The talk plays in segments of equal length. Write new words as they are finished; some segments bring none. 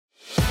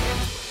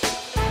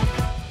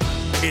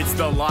It's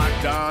the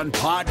Locked On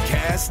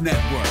Podcast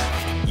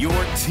Network, your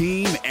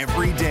team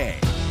every day.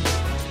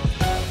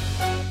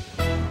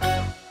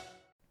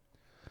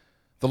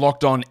 The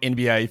Locked On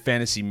NBA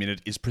Fantasy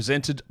Minute is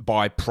presented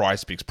by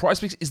PrizePicks.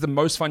 PrizePicks is the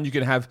most fun you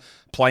can have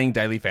playing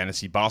daily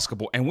fantasy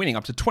basketball and winning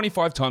up to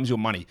 25 times your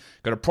money.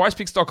 Go to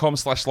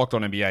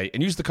prizepicks.com/LockedOnNBA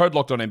and use the code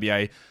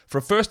LockedOnNBA for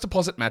a first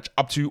deposit match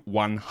up to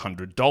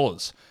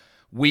 $100.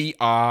 We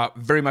are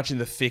very much in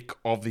the thick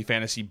of the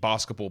fantasy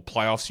basketball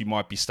playoffs. You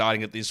might be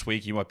starting it this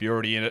week. You might be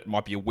already in it. It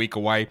might be a week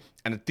away.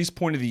 And at this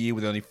point of the year,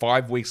 with only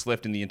 5 weeks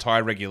left in the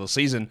entire regular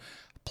season,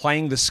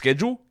 playing the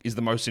schedule is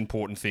the most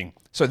important thing.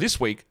 So this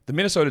week, the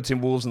Minnesota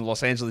Timberwolves and the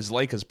Los Angeles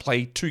Lakers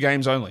play 2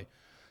 games only.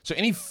 So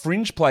any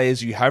fringe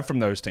players you have from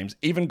those teams,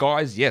 even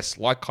guys, yes,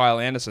 like Kyle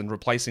Anderson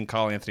replacing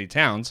Karl Anthony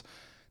Towns,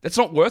 that's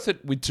not worth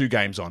it with 2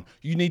 games on.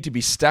 You need to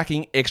be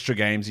stacking extra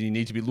games, and you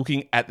need to be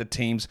looking at the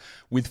teams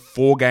with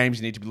 4 games.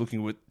 You need to be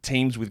looking at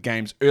teams with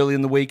games early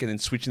in the week and then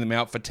switching them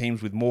out for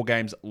teams with more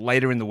games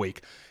later in the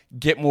week.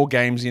 Get more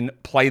games in,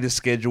 play the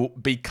schedule,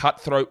 be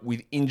cutthroat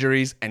with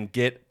injuries, and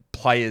get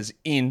players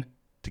in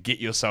to get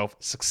yourself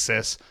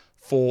success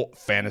for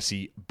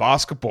fantasy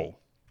basketball.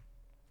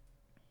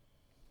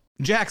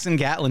 Jackson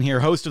Gatlin here,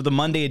 host of the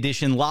Monday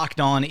edition Locked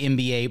On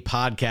NBA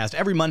podcast.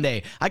 Every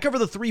Monday, I cover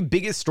the 3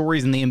 biggest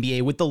stories in the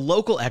NBA with the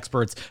local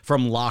experts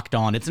from Locked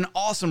On. It's an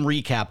awesome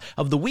recap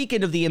of the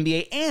weekend of the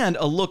NBA and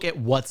a look at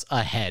what's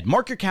ahead.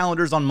 Mark your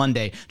calendars on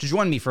Monday to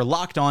join me for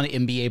Locked On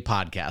NBA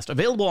podcast,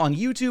 available on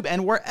YouTube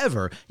and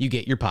wherever you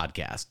get your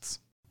podcasts.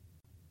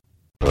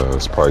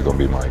 It's probably going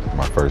to be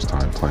my first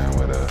time playing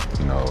with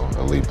a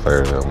elite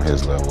player on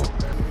his level,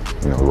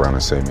 around the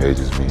same age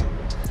as me,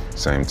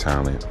 same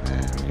talent,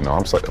 and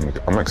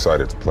I'm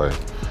excited to play.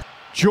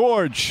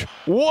 George,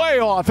 way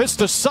off. It's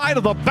the side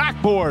of the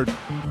backboard.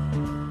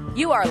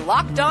 You are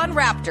Locked On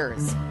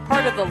Raptors,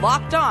 part of the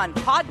Locked On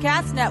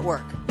Podcast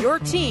Network, your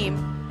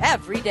team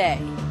every day.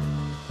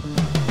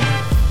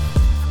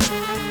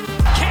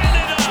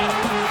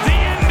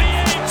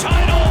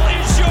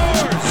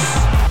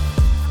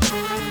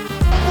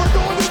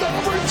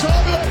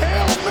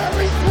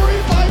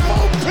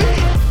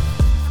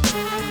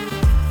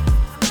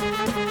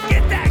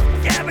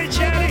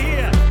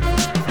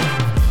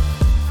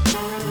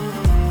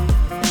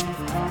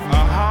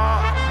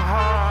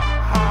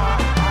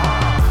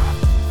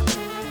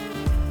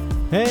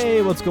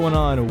 Hey, what's going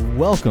on?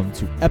 Welcome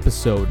to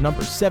episode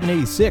number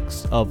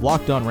 786 of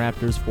Locked On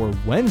Raptors for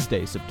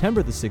Wednesday,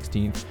 September the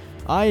 16th.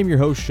 I am your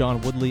host,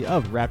 Sean Woodley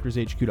of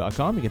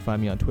RaptorsHQ.com. You can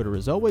find me on Twitter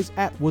as always,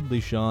 at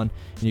WoodleySean,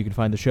 and you can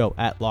find the show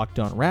at Locked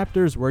On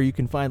Raptors, where you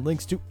can find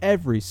links to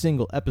every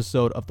single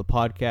episode of the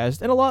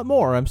podcast and a lot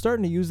more. I'm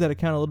starting to use that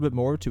account a little bit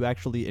more to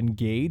actually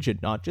engage and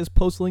not just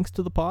post links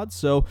to the pod,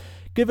 so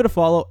give it a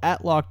follow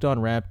at Locked On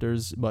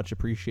Raptors. Much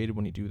appreciated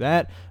when you do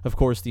that. Of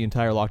course, the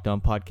entire Locked On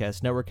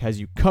Podcast Network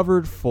has you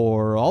covered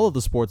for all of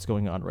the sports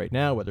going on right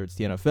now, whether it's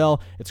the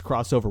NFL. It's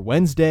Crossover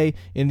Wednesday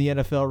in the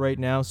NFL right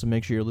now, so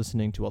make sure you're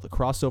listening to all the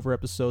crossover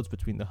episodes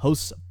between the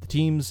hosts of the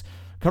teams,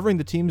 covering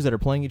the teams that are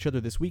playing each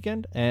other this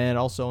weekend. And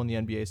also on the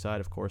NBA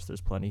side, of course,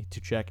 there's plenty to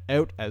check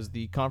out as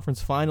the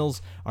conference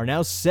finals are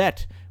now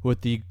set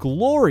with the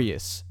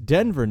glorious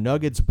Denver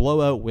Nuggets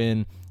blowout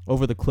win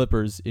over the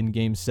Clippers in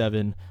Game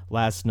 7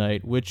 last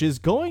night, which is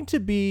going to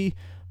be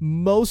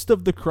most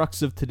of the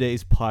crux of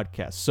today's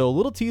podcast. So a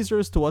little teaser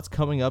as to what's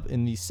coming up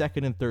in the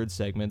second and third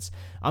segments.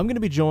 I'm going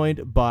to be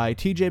joined by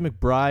TJ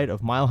McBride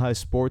of Mile High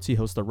Sports. He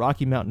hosts the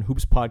Rocky Mountain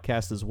Hoops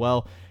podcast as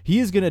well. He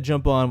is going to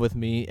jump on with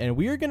me, and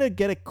we are going to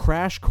get a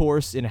crash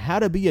course in how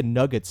to be a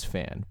Nuggets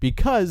fan,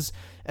 because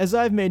as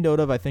I've made note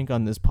of, I think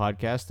on this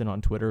podcast and on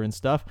Twitter and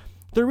stuff,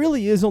 there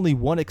really is only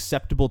one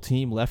acceptable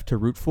team left to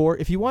root for.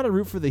 If you want to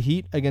root for the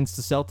Heat against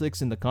the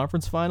Celtics in the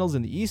conference finals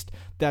in the East,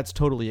 that's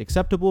totally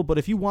acceptable. But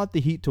if you want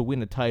the Heat to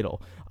win a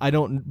title, I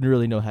don't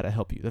really know how to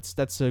help you.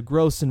 That's a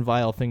gross and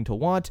vile thing to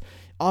want.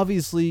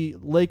 Obviously,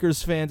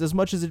 Lakers fans, as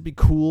much as it'd be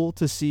cool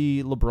to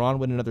see LeBron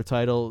win another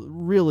title,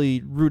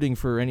 really rooting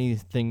for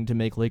anything to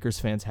make Lakers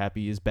fans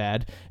happy is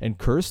bad and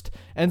cursed.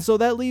 And so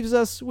that leaves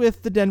us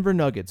with the Denver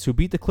Nuggets, who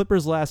beat the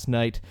Clippers last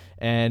night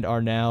and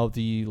are now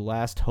the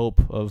last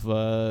hope of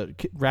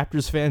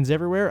Raptors fans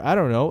everywhere. I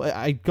don't know.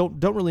 I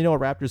don't really know a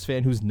Raptors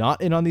fan who's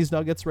not in on these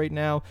Nuggets right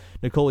now.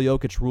 Nikola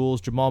Jokic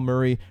rules. Jamal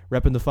Murray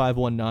repping the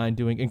 519,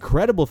 doing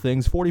incredible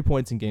things, 40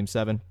 points in Game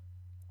 7.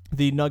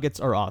 The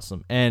Nuggets are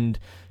awesome, and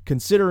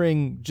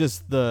considering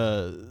just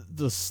the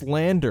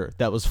slander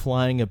that was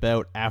flying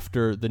about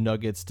after the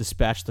Nuggets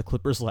dispatched the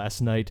Clippers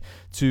last night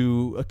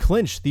to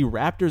clinch the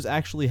Raptors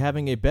actually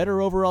having a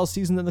better overall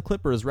season than the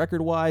Clippers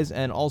record-wise,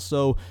 and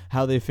also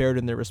how they fared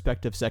in their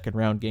respective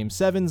second-round Game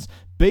 7s,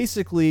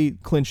 basically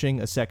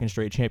clinching a second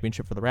straight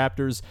championship for the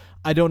Raptors.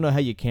 I don't know how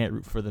you can't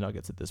root for the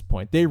Nuggets at this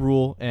point. They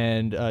rule,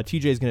 and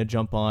TJ is going to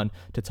jump on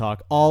to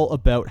talk all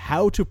about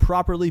how to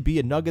properly be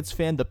a Nuggets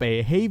fan, the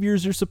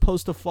behaviors you're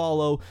supposed to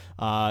follow.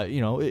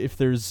 if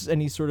there's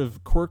any sort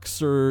of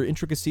quirks or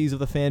intricacies of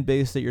the fan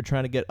base that you're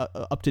trying to get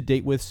up to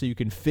date with so you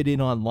can fit in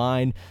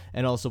online.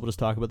 And also we'll just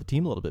talk about the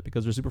team a little bit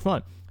because they're super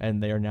fun.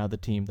 And they are now the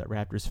team that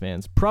Raptors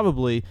fans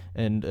probably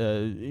and,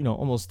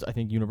 almost I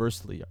think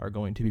universally are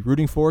going to be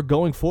rooting for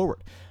going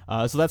forward.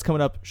 So that's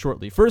coming up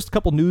shortly. First,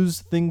 couple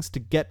news things to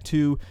get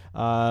to,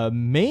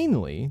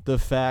 mainly the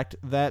fact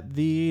that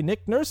the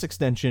Nick Nurse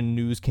extension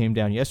news came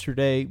down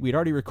yesterday. We'd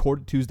already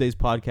recorded Tuesday's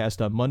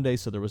podcast on Monday,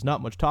 so there was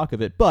not much talk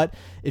of it. But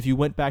if you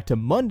went back to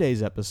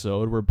Monday's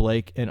episode where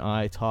Blake and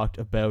I talked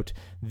about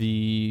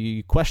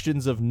the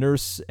questions of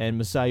Nurse and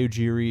Masai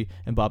Ujiri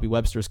and Bobby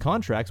Webster's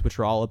contracts, which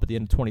are all up at the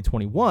end of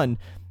 2021,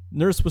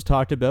 Nurse was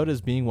talked about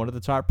as being one of the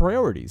top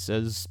priorities,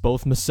 as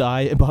both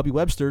Masai and Bobby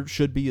Webster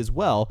should be as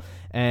well.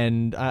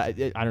 And I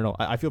don't know.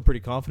 I feel pretty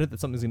confident that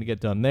something's going to get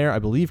done there. I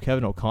believe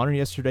Kevin O'Connor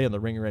yesterday on the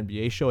Ringer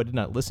NBA show, I did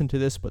not listen to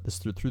this, but this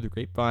through the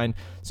grapevine,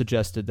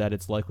 suggested that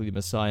it's likely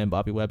Masai and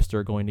Bobby Webster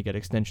are going to get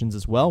extensions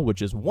as well,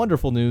 which is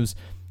wonderful news.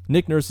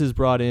 Nick Nurse is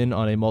brought in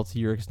on a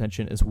multi-year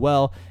extension as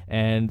well,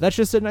 and that's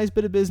just a nice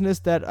bit of business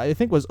that I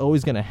think was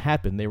always going to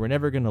happen. They were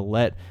never going to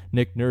let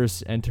Nick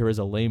Nurse enter as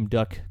a lame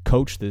duck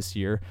coach this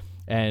year.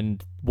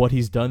 And what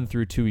he's done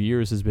through 2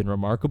 years has been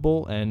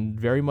remarkable and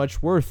very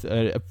much worth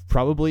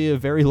probably a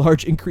very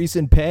large increase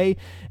in pay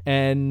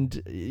and,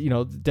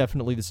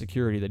 definitely the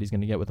security that he's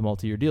going to get with a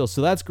multi-year deal.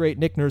 So that's great.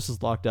 Nick Nurse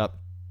is locked up.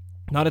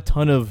 Not a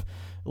ton of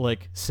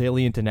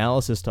salient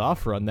analysis to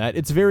offer on that.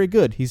 It's very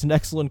good. He's an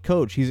excellent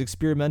coach. He's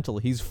experimental.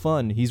 He's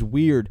fun. He's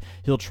weird.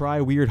 He'll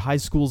try weird high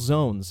school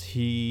zones.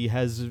 He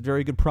has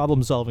very good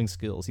problem-solving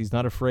skills. He's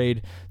not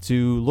afraid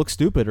to look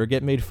stupid or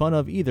get made fun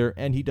of either,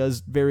 and he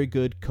does very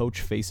good coach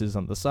faces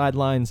on the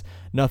sidelines.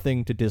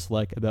 Nothing to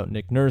dislike about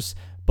Nick Nurse.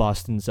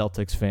 Boston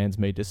Celtics fans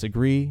may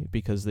disagree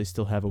because they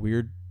still have a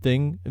weird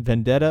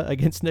vendetta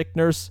against Nick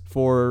Nurse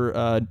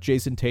for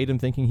Jason Tatum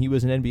thinking he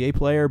was an NBA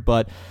player,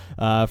 but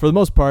for the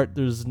most part,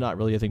 there's not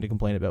really a thing to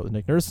complain about with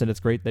Nick Nurse, and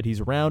it's great that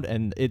he's around,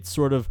 and it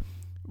sort of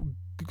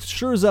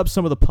shores up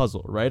some of the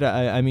puzzle, right?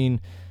 I mean,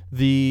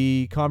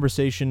 the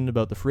conversation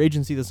about the free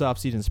agency this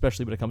offseason,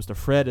 especially when it comes to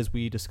Fred, as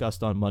we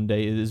discussed on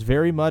Monday, is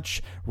very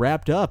much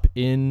wrapped up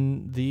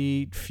in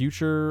the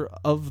future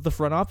of the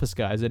front office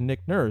guys and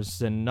Nick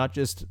Nurse, and not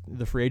just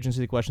the free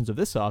agency questions of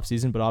this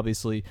offseason, but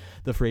obviously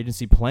the free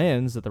agency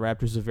plans that the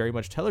Raptors have very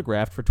much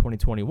telegraphed for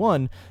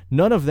 2021.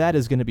 None of that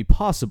is going to be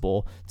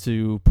possible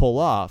to pull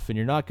off, and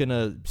you're not going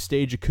to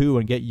stage a coup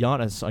and get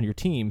Giannis on your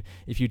team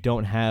if you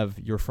don't have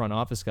your front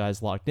office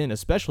guys locked in,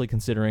 especially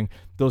considering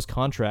those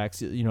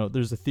contracts.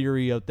 There's a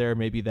theory out there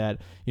maybe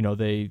that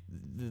they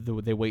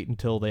wait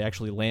until they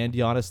actually land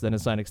Giannis then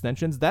assign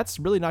extensions. That's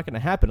really not going to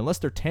happen unless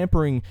they're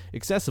tampering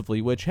excessively,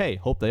 which hey,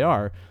 hope they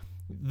are.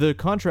 The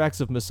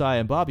contracts of Masai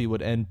and Bobby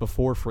would end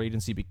before free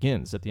agency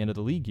begins at the end of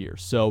the league year,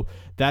 so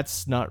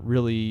that's not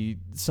really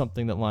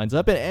something that lines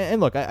up. And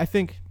look, I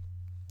think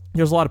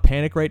there's a lot of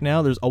panic right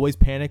now. There's always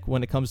panic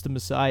when it comes to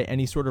Masai.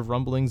 Any sort of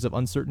rumblings of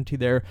uncertainty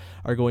there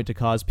are going to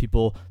cause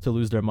people to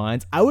lose their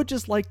minds. I would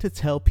just like to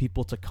tell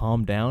people to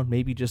calm down,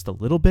 maybe just a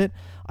little bit.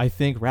 I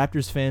think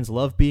Raptors fans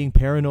love being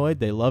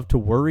paranoid. They love to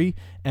worry.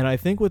 And I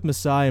think with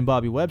Masai and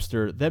Bobby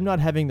Webster, them not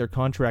having their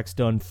contracts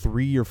done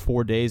 3 or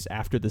 4 days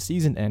after the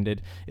season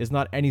ended is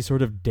not any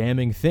sort of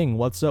damning thing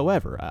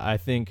whatsoever. I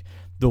think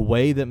the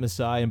way that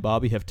Masai and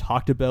Bobby have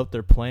talked about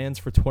their plans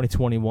for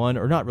 2021,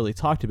 or not really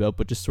talked about,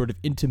 but just sort of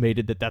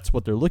intimated that that's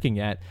what they're looking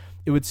at,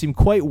 it would seem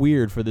quite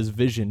weird for this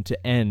vision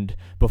to end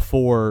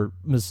before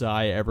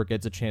Masai ever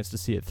gets a chance to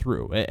see it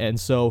through. And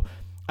so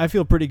I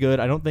feel pretty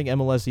good. I don't think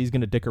MLSE is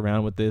going to dick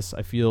around with this.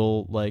 I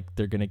feel like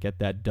they're going to get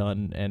that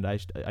done, and I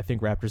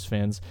think Raptors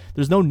fans,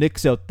 there's no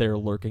Knicks out there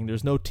lurking.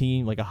 There's no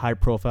team like a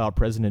high-profile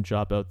president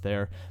job out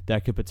there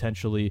that could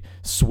potentially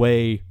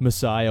sway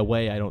Masai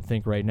away, I don't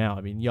think, right now.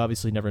 I mean, you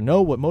obviously never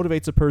know what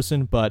motivates a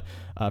person, but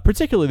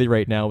particularly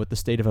right now with the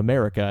state of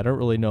America, I don't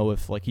really know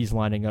if he's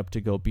lining up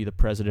to go be the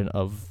president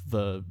of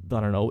the,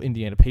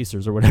 Indiana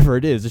Pacers or whatever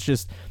it is. It's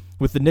just,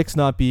 with the Knicks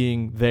not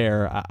being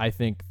there, I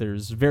think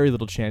there's very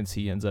little chance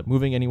he ends up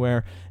moving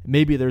anywhere.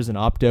 Maybe there's an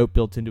opt-out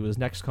built into his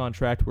next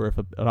contract where if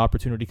an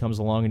opportunity comes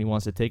along and he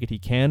wants to take it, he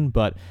can.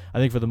 But I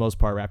think for the most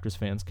part, Raptors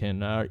fans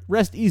can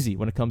rest easy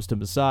when it comes to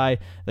Masai.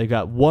 They've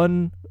got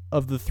one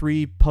of the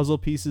 3 puzzle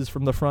pieces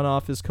from the front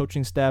office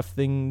coaching staff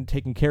thing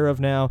taken care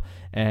of now,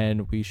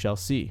 and we shall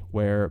see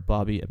where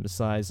Bobby and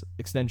Masai's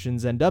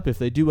extensions end up. If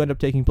they do end up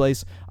taking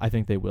place, I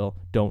think they will.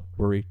 Don't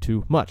worry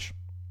too much.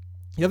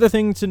 The other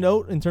thing to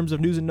note in terms of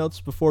news and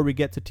notes before we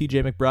get to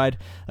TJ McBride,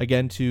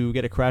 again, to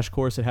get a crash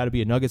course at how to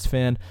be a Nuggets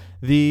fan,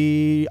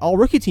 the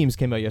all-rookie teams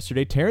came out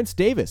yesterday. Terrence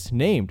Davis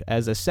named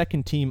as a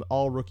second-team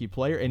all-rookie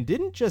player and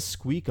didn't just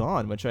squeak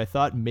on, which I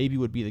thought maybe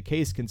would be the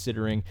case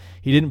considering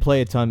he didn't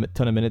play a ton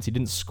of minutes. He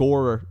didn't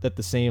score at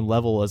the same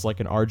level as like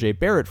an RJ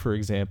Barrett, for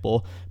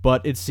example,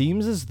 but it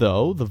seems as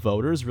though the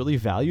voters really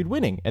valued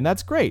winning, and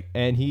that's great.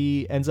 And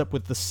he ends up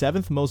with the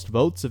 7th most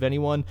votes of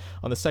anyone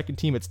on the second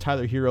team. It's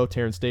Tyler Hero,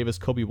 Terrence Davis,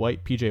 Kobe White,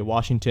 PJ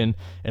Washington,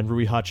 and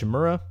Rui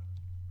Hachimura.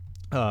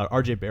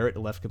 RJ Barrett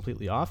left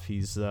completely off.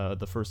 He's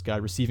the first guy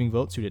receiving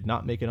votes who did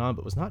not make it on,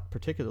 but was not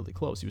particularly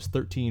close. He was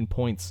 13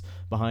 points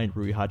behind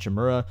Rui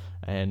Hachimura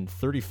and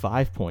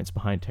 35 points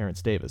behind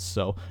Terrence Davis.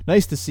 So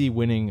nice to see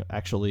winning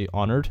actually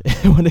honored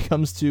when it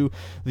comes to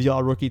the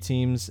all-rookie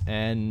teams,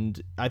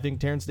 and I think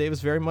Terrence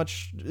Davis very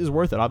much is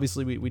worth it.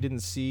 Obviously, we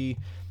didn't see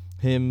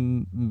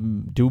him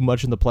do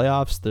much in the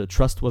playoffs. The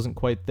trust wasn't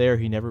quite there.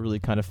 He never really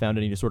kind of found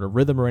any sort of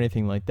rhythm or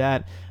anything like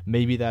that.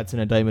 Maybe that's an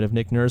indictment of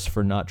Nick Nurse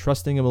for not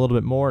trusting him a little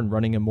bit more and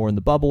running him more in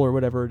the bubble or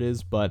whatever it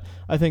is, but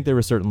I think there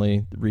were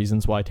certainly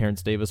reasons why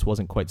Terrence Davis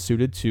wasn't quite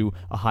suited to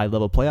a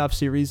high-level playoff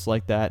series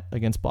like that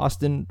against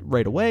Boston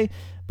right away.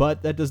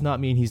 But that does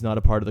not mean he's not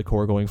a part of the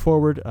core going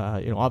forward.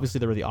 Obviously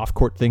there were the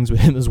off-court things with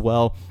him as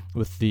well,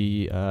 with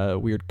the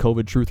weird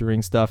COVID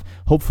truthering stuff.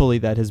 Hopefully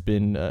that has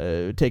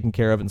been taken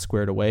care of and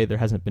squared away. There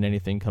hasn't been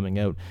anything coming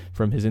out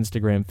from his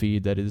Instagram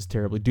feed that is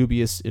terribly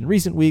dubious in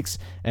recent weeks,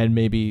 and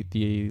maybe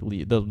the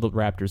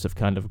Raptors have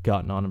kind of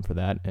gotten on him for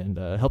that and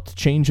helped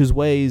change his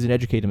ways and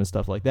educate him and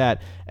stuff like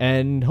that.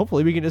 And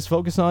hopefully we can just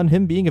focus on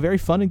him being a very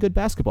fun and good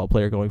basketball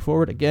player going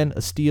forward. Again,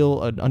 a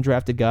steal, an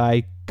undrafted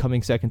guy,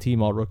 coming second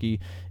team all rookie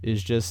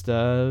is just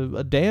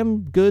a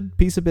damn good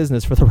piece of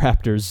business for the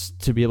Raptors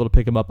to be able to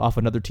pick him up off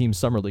another team's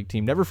summer league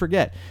team. Never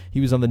forget, he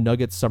was on the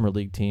Nuggets summer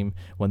league team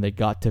when they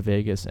got to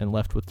Vegas and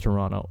left with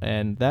Toronto,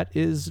 and that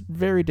is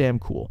very damn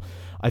cool.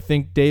 I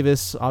think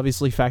Davis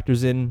obviously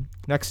factors in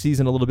next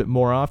season a little bit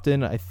more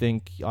often. I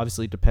think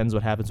obviously it depends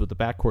what happens with the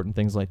backcourt and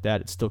things like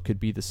that. It still could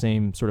be the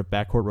same sort of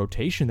backcourt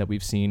rotation that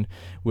we've seen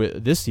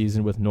with this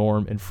season with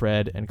Norm and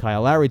Fred and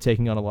Kyle Lowry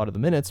taking on a lot of the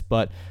minutes,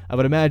 but I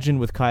would imagine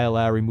with Kyle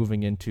Lowry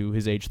moving into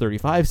his age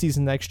 35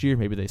 season next year,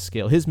 maybe they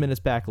scale his minutes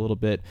back a little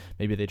bit.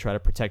 Maybe they try to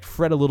protect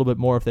Fred a little bit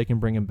more if they can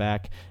bring him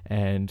back,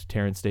 and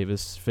Terrence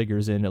Davis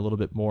figures in a little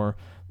bit more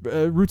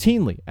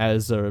routinely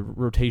as a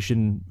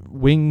rotation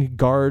wing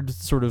guard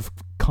sort of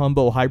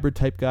combo hybrid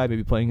type guy,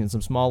 maybe playing in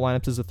some small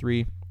lineups as a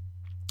three.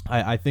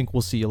 I think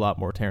we'll see a lot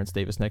more Terrence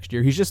Davis next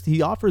year.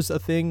 He offers a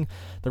thing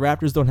the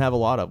Raptors don't have a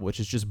lot of, which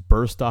is just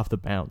burst off the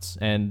bounce.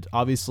 And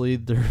obviously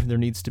there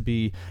needs to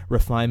be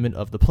refinement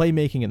of the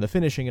playmaking and the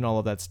finishing and all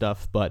of that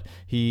stuff, but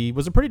he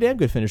was a pretty damn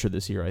good finisher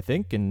this year, I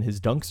think, and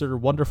his dunks are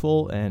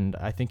wonderful, and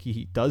I think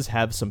he does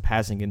have some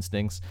passing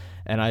instincts,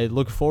 and I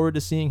look forward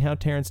to seeing how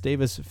Terrence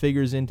Davis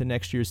figures into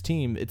next year's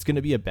team. It's going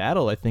to be a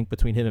battle, I think,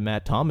 between him and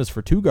Matt Thomas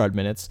for two guard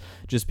minutes,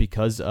 just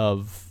because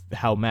of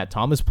how Matt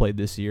Thomas played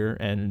this year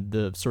and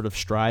the sort of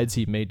strides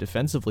he made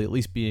defensively, at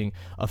least being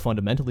a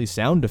fundamentally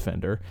sound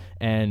defender.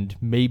 And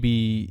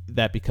maybe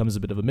that becomes a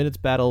bit of a minutes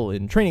battle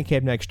in training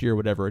camp next year,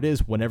 whatever it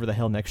is, whenever the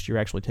hell next year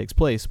actually takes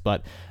place.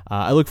 But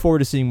I look forward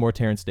to seeing more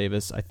Terrence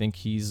Davis. I think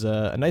he's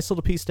a nice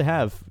little piece to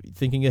have,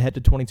 thinking ahead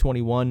to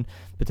 2021,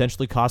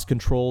 potentially cost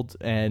controlled,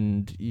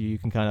 and you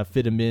can kind of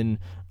fit him in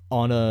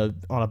on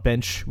a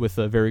bench with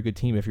a very good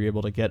team if you're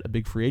able to get a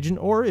big free agent,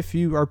 or if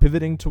you are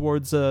pivoting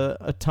towards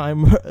a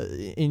time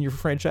in your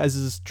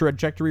franchise's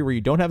trajectory where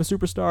you don't have a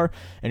superstar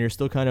and you're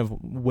still kind of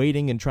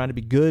waiting and trying to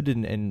be good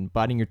and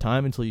biding your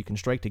time until you can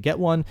strike to get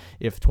one.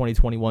 If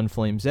 2021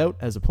 flames out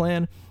as a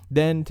plan,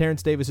 then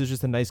Terrence Davis is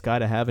just a nice guy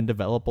to have and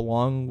develop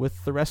along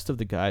with the rest of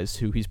the guys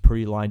who he's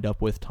pretty lined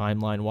up with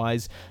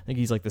timeline-wise. I think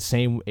he's like the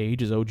same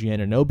age as OG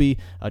Anunoby,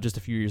 just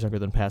a few years younger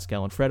than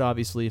Pascal and Fred,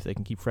 obviously, if they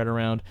can keep Fred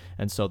around.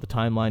 And so the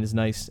timeline is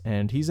nice,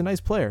 and he's a nice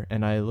player,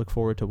 and I look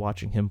forward to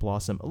watching him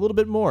blossom a little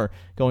bit more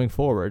going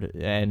forward.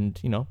 And,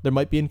 there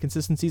might be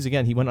inconsistencies.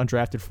 Again, he went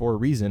undrafted for a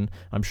reason,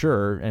 I'm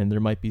sure, and there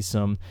might be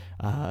some,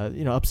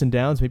 ups and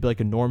downs, maybe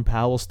like a Norm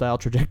Powell-style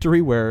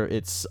trajectory where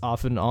it's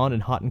off and on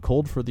and hot and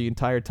cold for the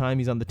entire time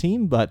he's on the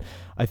team, but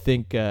I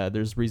think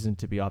there's reason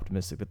to be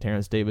optimistic that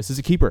Terrence Davis is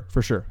a keeper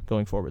for sure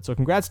going forward. So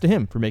congrats to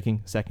him for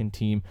making second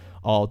team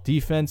all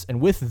defense. And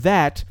with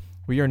that,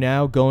 we are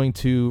now going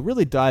to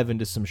really dive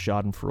into some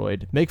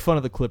schadenfreude, make fun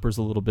of the Clippers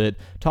a little bit,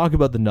 talk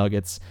about the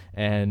Nuggets,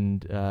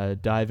 and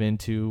dive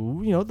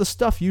into, the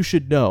stuff you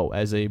should know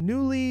as a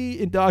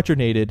newly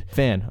indoctrinated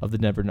fan of the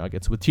Denver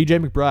Nuggets with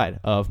TJ McBride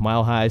of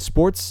Mile High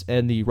Sports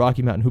and the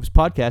Rocky Mountain Hoops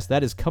podcast.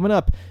 That is coming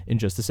up in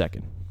just a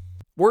second.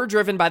 We're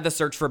driven by the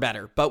search for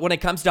better, but when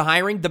it comes to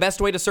hiring, the best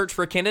way to search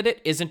for a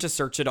candidate isn't to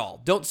search at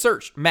all. Don't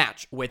search,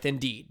 match with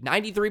Indeed.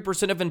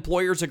 93% of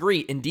employers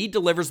agree Indeed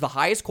delivers the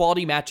highest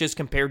quality matches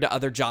compared to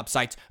other job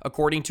sites,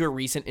 according to a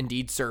recent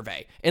Indeed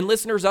survey. And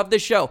listeners of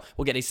this show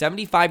will get a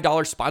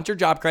 $75 sponsored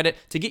job credit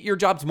to get your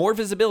jobs more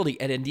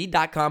visibility at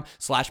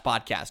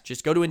Indeed.com/podcast.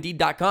 Just go to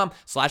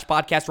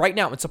Indeed.com/podcast right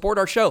now and support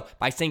our show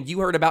by saying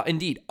you heard about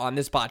Indeed on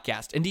this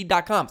podcast.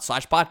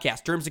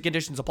 Indeed.com/podcast. Terms and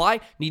conditions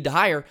apply. Need to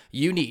hire?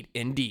 You need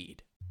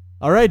Indeed.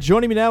 All right,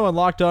 joining me now on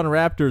Locked On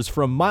Raptors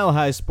from Mile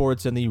High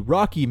Sports and the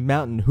Rocky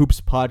Mountain Hoops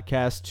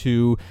podcast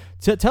to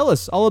tell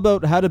us all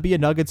about how to be a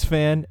Nuggets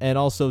fan and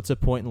also to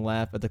point and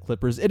laugh at the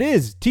Clippers. It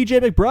is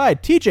TJ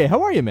McBride. TJ,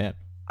 how are you, man?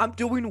 I'm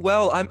doing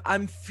well.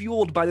 I'm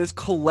fueled by this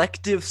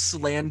collective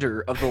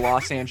slander of the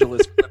Los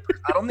Angeles Clippers.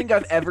 I don't think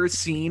I've ever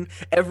seen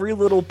every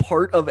little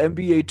part of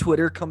NBA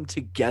Twitter come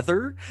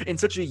together in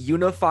such a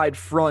unified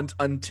front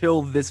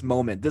until this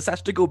moment. This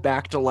has to go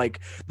back to like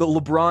the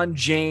LeBron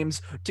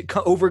James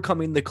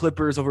overcoming the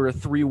Clippers over a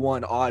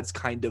 3-1 odds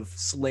kind of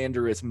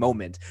slanderous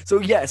moment.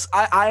 So yes,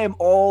 I am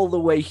all the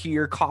way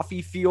here,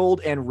 coffee fueled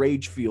and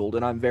rage fueled,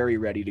 and I'm very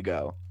ready to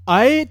go.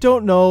 I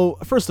don't know.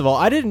 First of all,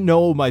 I didn't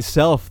know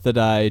myself that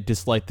I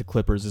disliked the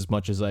Clippers as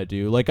much as I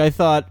do. Like, I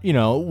thought,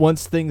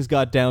 once things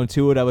got down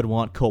to it, I would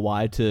want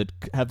Kawhi to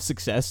have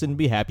success and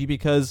be happy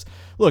because,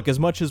 look, as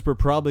much as we're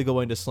probably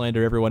going to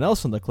slander everyone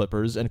else on the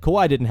Clippers, and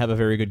Kawhi didn't have a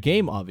very good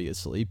game,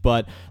 obviously,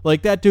 but,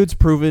 like, that dude's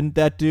proven.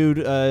 That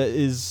dude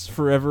is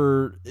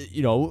forever,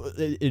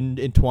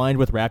 entwined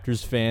with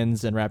Raptors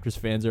fans, and Raptors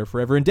fans are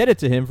forever indebted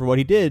to him for what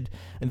he did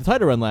in the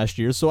title run last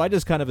year, so I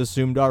just kind of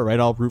assumed, all right,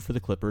 I'll root for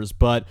the Clippers,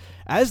 but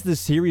as the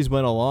series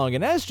went along,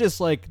 and as just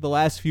like the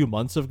last few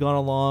months have gone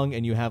along,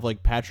 and you have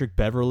like Patrick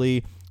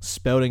Beverley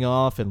spouting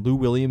off and Lou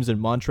Williams and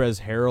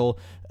Montrezl Harrell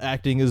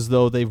acting as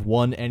though they've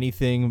won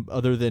anything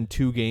other than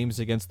 2 games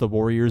against the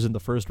Warriors in the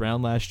first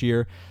round last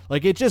year,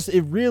 like it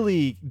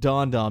really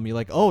dawned on me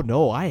like, oh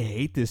no, I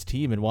hate this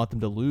team and want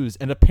them to lose.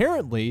 And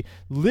apparently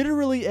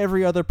literally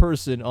every other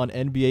person on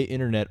NBA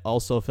internet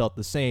also felt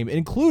the same,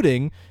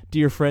 including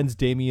dear friends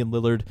Damian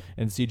Lillard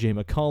and CJ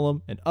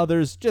McCollum and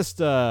others.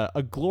 Just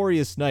a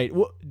glorious night.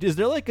 Is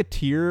there like a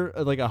tier,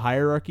 like a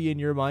hierarchy in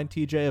your mind,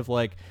 TJ, of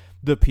like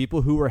the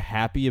people who were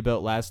happy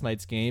about last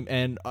night's game,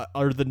 and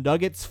are the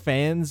Nuggets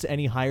fans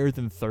any higher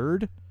than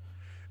third?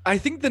 I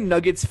think the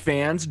Nuggets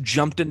fans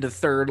jumped into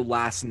third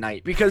last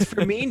night because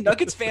for me,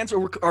 Nuggets fans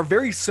are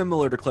very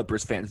similar to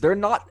Clippers fans. They're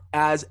not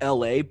as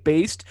LA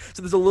based,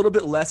 so there's a little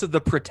bit less of the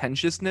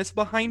pretentiousness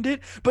behind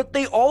it, but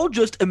they all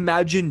just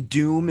imagine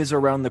doom is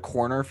around the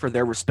corner for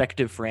their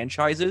respective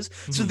franchises.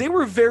 Mm-hmm. So they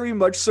were very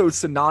much so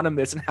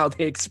synonymous in how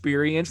they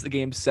experienced the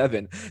Game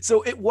 7.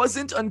 So it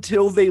wasn't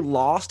until they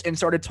lost and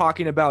started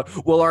talking about,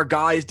 well, our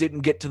guys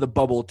didn't get to the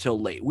bubble till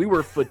late. We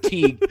were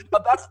fatigued.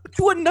 But that's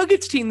to a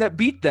Nuggets team that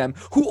beat them,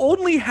 who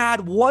only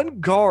had one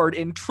guard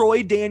in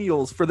Troy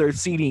Daniels for their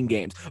seeding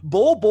games.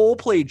 Bol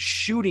played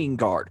shooting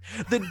guard.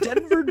 The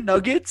Denver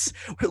Nuggets,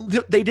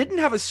 they didn't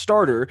have a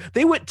starter.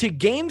 They went to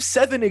Game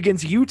 7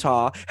 against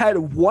Utah, had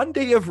 1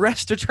 day of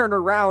rest to turn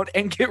around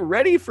and get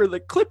ready for the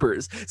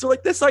Clippers. So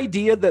like this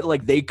idea that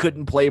like they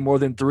couldn't play more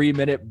than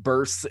 3-minute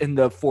bursts in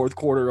the fourth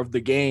quarter of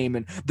the game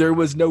and there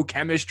was no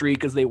chemistry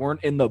because they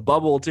weren't in the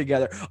bubble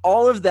together.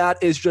 All of that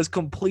is just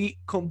complete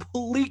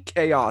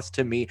chaos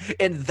to me.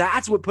 And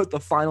that's what put the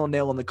final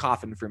nail in the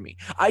coffin for me.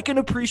 I can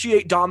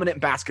appreciate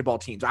dominant basketball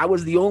teams. I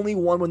was the only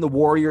one when the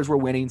Warriors were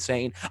winning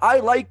saying,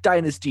 I like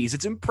dynasties.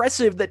 It's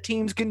impressive that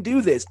teams can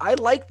do this. I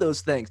like those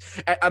things.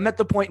 I'm at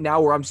the point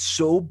now where I'm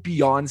so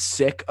beyond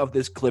sick of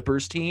this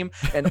Clippers team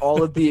and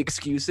all of the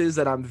excuses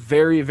that I'm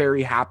very,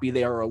 very happy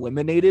they are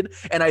eliminated.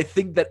 And I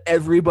think that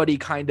everybody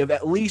kind of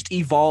at least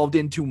evolved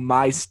into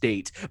my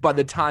state by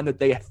the time that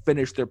they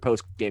finished their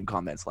post-game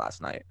comments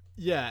last night.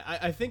 Yeah,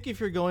 I think if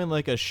you're going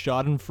like a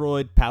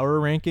Schadenfreude power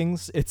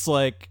rankings, it's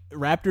like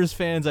Raptors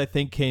fans, I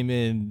think, came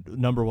in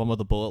number 1 with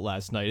a bullet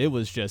last night. It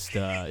was just,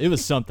 it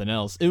was something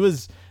else. It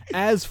was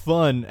as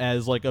fun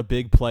as like a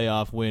big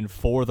playoff win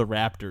for the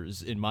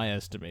Raptors, in my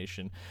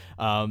estimation.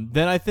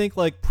 Then I think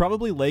like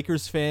probably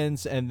Lakers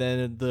fans and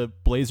then the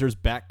Blazers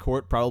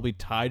backcourt probably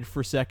tied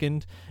for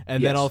second.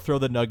 And then I'll throw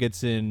the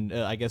Nuggets in,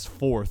 I guess,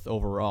 4th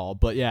overall.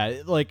 But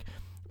yeah, like,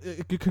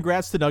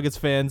 congrats to Nuggets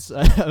fans.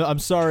 I'm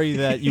sorry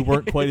that you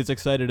weren't quite as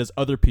excited as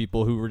other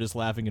people who were just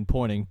laughing and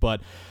pointing.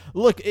 But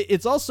look,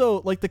 it's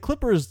also like the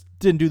Clippers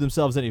didn't do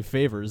themselves any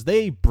favors.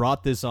 They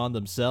brought this on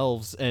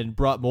themselves and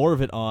brought more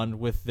of it on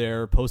with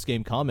their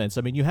post-game comments.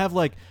 I mean, you have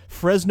like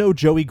Fresno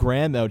Joey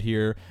Graham out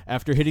here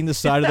after hitting the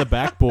side of the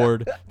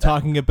backboard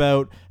talking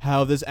about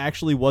how this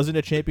actually wasn't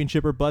a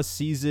championship or bust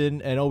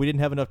season and, oh, we didn't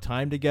have enough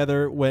time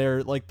together,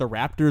 where like the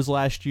Raptors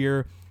last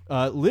year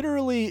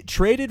literally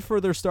traded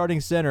for their starting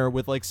center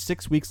with like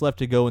 6 weeks left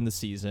to go in the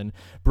season,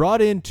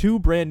 brought in 2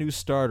 brand new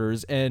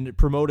starters, and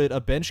promoted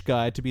a bench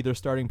guy to be their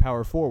starting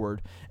power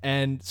forward,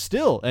 and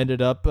still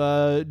ended up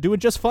doing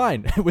just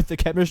fine with the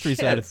chemistry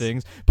side of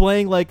things,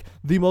 playing like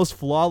the most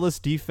flawless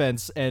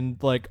defense and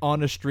like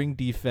on a string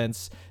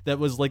defense that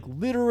was like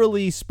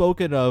literally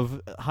spoken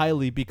of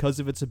highly because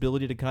of its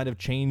ability to kind of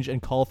change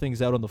and call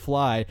things out on the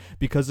fly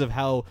because of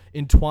how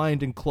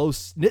entwined and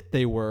close knit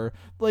they were.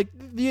 Like,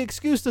 the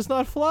excuse does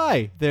not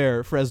fly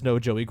there, Fresno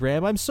Joey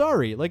Graham. I'm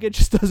sorry. Like, it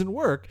just doesn't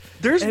work.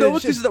 There's no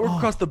excuses that work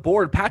across the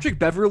board. Patrick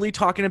Beverley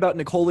talking about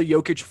Nikola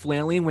Jokic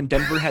flailing when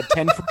Denver had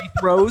 10 free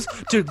throws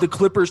to the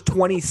Clippers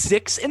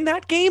 26 in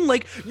that game.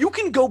 Like, you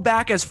can go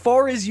back as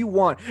far as you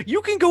want.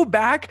 You can go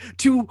back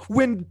to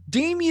when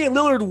Damian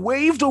Lillard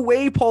waved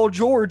away Paul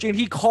George and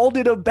he called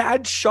it a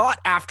bad shot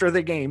after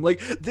the game. Like,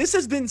 this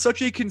has been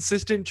such a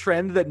consistent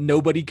trend that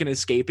nobody can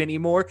escape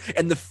anymore.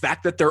 And the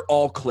fact that they're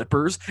all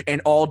Clippers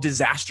and all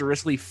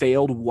disastrously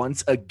failed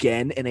once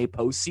again in a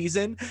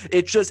postseason,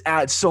 it just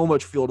adds so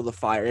much fuel to the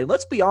fire. And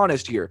let's be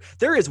honest here,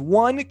 there is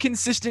one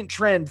consistent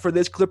trend for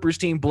this Clippers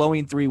team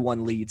blowing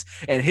 3-1 leads,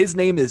 and his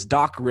name is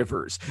Doc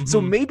Rivers.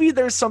 So maybe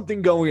there's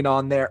something going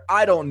on there.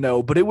 I don't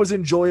know, but it was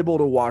enjoyable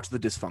to watch the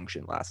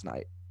dysfunction last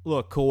night.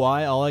 Look,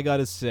 Kawhi, all I got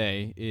to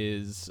say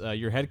is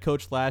your head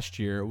coach last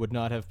year would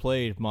not have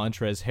played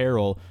Montrezl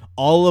Harrell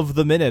all of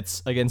the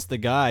minutes against the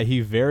guy he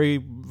very,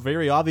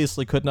 very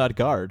obviously could not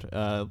guard.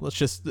 Let's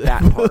just put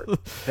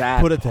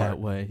it that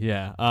way.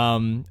 Yeah.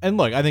 And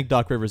look, I think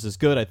Doc Rivers is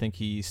good. I think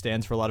he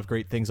stands for a lot of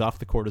great things off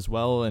the court as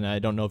well, and I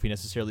don't know if he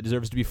necessarily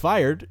deserves to be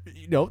fired.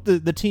 You know,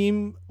 the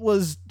team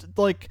was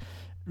like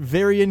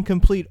very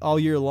incomplete all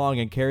year long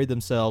and carried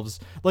themselves.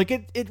 Like,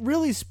 it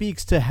really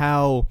speaks to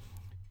how,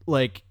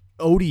 like,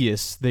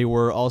 odious they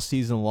were all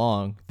season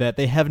long, that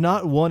they have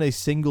not won a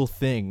single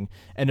thing,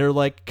 and they're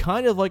like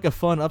kind of like a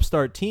fun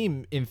upstart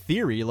team in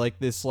theory, like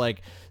this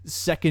like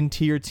second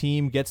tier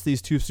team gets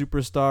these two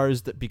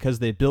superstars that because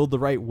they build the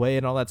right way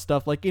and all that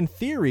stuff. Like, in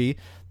theory,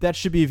 that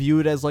should be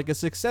viewed as like a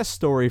success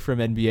story from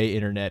NBA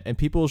internet, and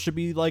people should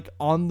be like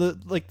on the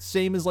like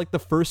same as like the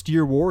first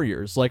year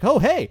Warriors, like, oh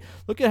hey,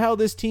 look at how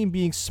this team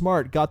being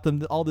smart got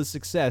them all this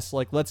success,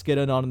 like let's get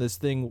in on this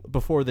thing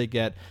before they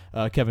get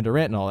Kevin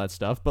Durant and all that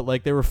stuff. But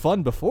like, they were fun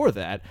before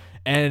that,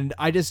 and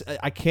I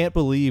can't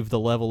believe the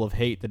level of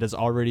hate that is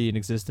already in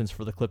existence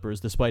for the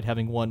Clippers despite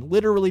having won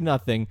literally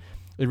nothing.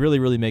 It really,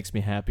 really makes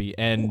me happy.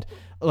 And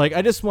like,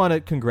 I just want to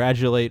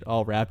congratulate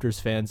all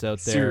Raptors fans out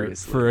there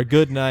for a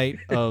good night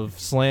of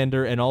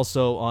slander, and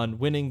also on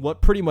winning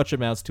what pretty much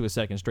amounts to a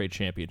second straight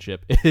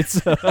championship.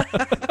 It's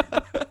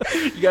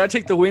you gotta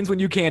take the wins when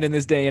you can in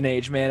this day and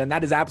age, man, and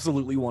that is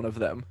absolutely one of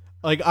them.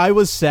 Like, I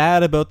was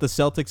sad about the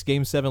Celtics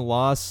Game 7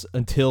 loss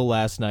until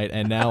last night,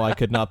 and now I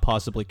could not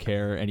possibly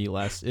care any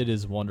less. It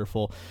is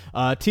wonderful.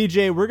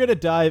 TJ, we're going to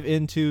dive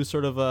into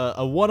sort of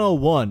a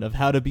 101 of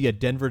how to be a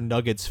Denver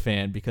Nuggets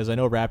fan, because I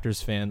know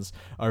Raptors fans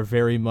are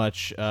very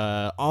much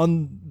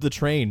on the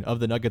train of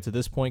the Nuggets at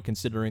this point,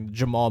 considering the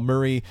Jamal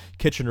Murray,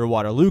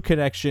 Kitchener-Waterloo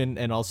connection,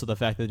 and also the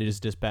fact that they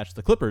just dispatched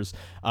the Clippers.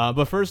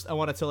 But first, I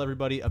want to tell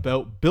everybody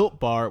about Built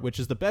Bar, which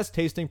is the best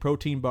tasting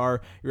protein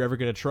bar you're ever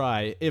going to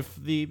try. If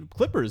the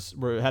Clippers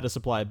had a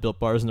supply of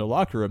Built Bars in their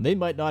locker room, they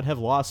might not have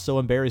lost so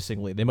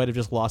embarrassingly. They might have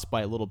just lost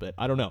by a little bit.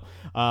 I don't know.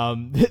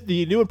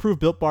 The new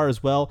improved Built Bar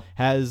as well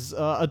has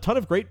a ton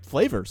of great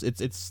flavors.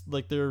 It's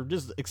like they're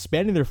just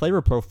expanding their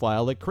flavor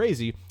profile like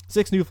crazy.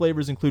 6 new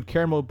flavors include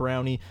caramel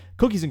brownie,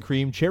 cookies and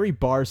cream, cherry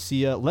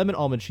barcia, lemon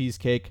almond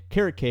cheesecake,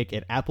 carrot cake,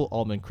 and apple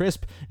almond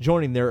crisp,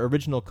 joining their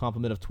original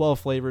complement of 12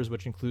 flavors,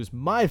 which includes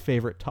my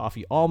favorite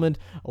toffee almond,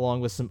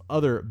 along with some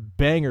other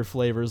banger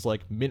flavors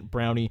like mint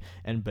brownie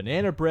and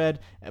banana bread.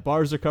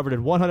 Bars are covered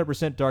in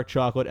 100% dark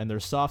chocolate, and they're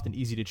soft and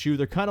easy to chew.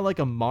 They're kind of like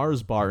a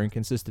Mars bar in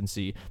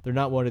consistency. They're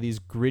not one of these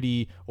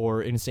gritty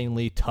or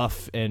insanely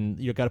tough and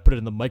you got to put it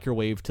in the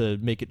microwave to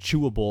make it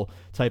chewable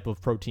type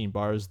of protein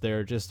bars.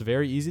 They're just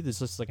very easy.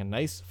 This is just like a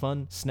nice,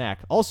 fun snack.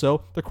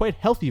 Also, they're quite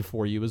healthy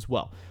for you as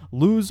well.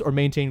 Lose or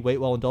maintain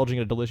weight while indulging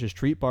in a delicious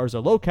treat. Bars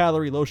are low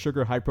calorie, low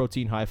sugar, high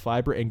protein, high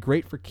fiber, and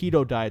great for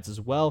keto diets as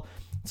well.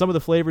 Some of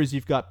the flavors,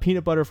 you've got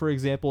peanut butter, for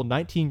example,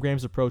 19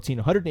 grams of protein,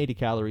 180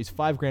 calories,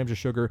 5 grams of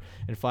sugar,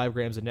 and 5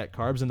 grams of net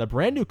carbs. And the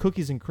brand new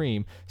cookies and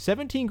cream,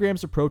 17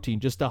 grams of protein,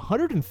 just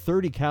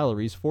 130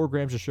 calories, 4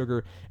 grams of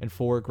sugar, and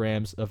 4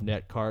 grams of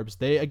net carbs.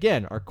 They,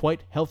 again, are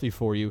quite healthy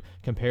for you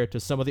compared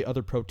to some of the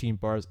other protein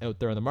bars out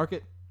there on the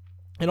market.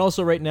 And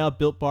also right now,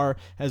 Built Bar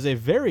has a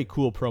very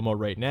cool promo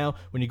right now.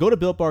 When you go to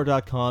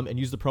BuiltBar.com and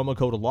use the promo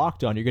code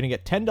LOCKEDON, you're going to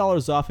get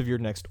 $10 off of your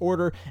next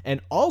order.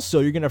 And also,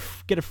 you're going to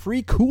get a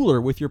free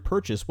cooler with your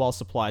purchase while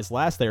supplies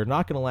last. They are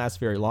not going to last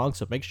very long,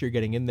 so make sure you're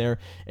getting in there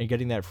and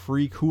getting that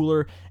free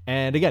cooler.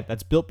 And again,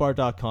 that's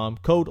BuiltBar.com,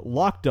 code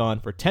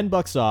LOCKEDON for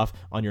 $10 off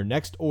on your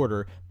next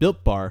order.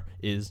 Built Bar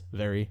is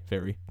very,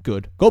 very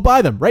good. Go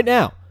buy them right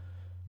now.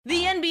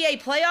 The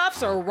NBA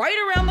playoffs are right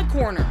around the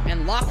corner,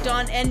 and Locked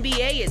On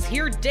NBA is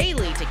here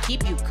daily to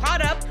keep you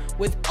caught up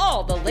with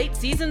all the late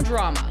season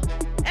drama.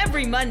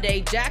 Every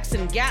Monday,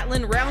 Jackson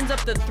Gatlin rounds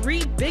up the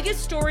 3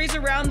 biggest stories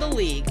around the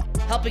league,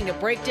 helping to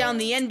break down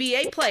the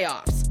NBA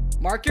playoffs.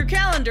 Mark your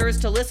calendars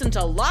to listen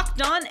to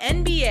Locked On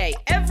NBA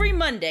every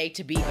Monday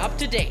to be up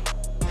to date.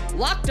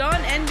 Locked On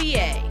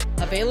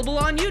NBA, available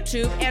on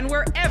YouTube and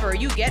wherever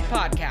you get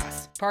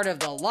podcasts. Part of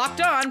the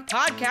Locked On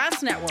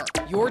Podcast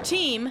Network, your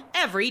team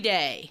every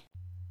day.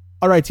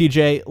 All right,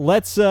 TJ,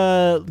 let's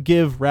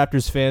give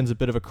Raptors fans a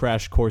bit of a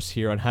crash course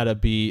here on how to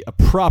be a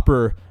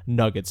proper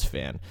Nuggets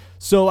fan.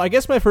 So I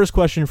guess my first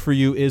question for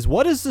you is,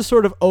 what is the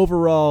sort of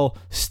overall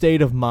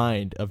state of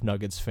mind of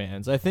Nuggets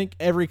fans? I think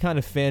every kind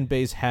of fan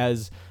base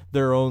has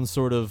their own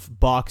sort of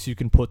box you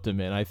can put them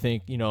in. I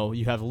think,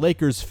 you have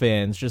Lakers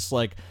fans just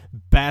like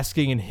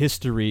basking in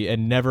history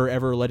and never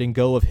ever letting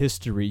go of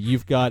history.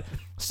 You've got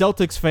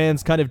Celtics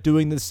fans kind of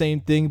doing the same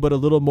thing, but a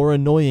little more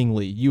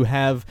annoyingly. You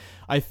have,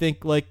 I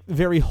think, like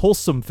very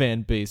wholesome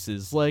fan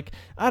bases. Like,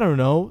 I don't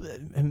know,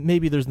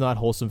 maybe there's not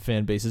wholesome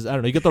fan bases. I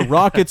don't know. You got the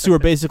Rockets who are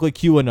basically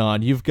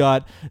QAnon. You've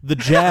got the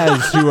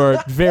Jazz who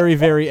are very,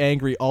 very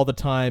angry all the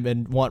time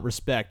and want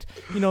respect.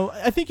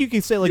 I think you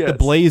can say like the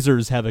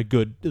Blazers have a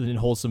good and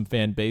wholesome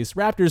fan base.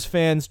 Raptors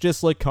fans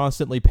just like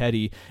constantly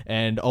petty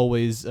and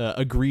always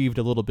aggrieved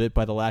a little bit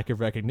by the lack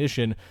of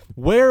recognition.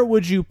 Where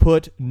would you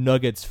put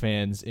Nuggets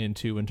fans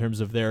into in terms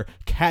of their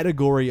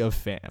category of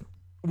fan?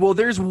 Well,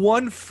 there's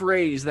one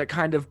phrase that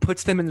kind of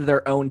puts them into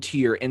their own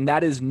tier, and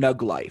that is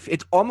Nug Life.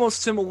 It's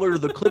almost similar to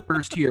the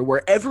Clippers tier,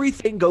 where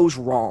everything goes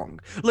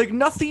wrong. Like,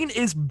 nothing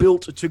is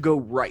built to go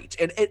right.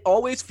 And it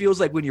always feels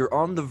like when you're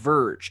on the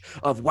verge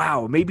of,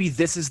 wow, maybe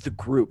this is the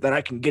group that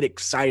I can get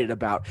excited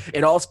about,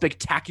 it all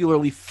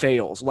spectacularly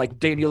fails. Like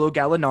Danilo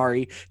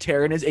Gallinari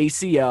tearing his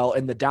ACL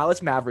in the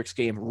Dallas Mavericks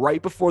game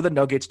right before the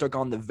Nuggets took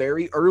on the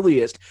very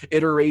earliest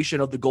iteration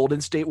of the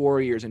Golden State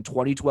Warriors in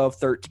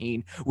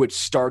 2012-13, which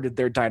started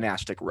their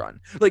dynastic run.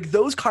 Like,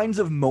 those kinds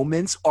of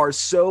moments are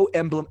so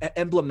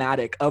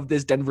emblematic of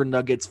this Denver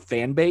Nuggets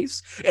fan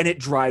base, and it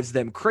drives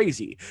them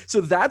crazy.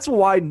 So that's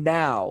why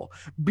now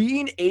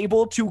being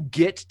able to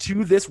get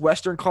to this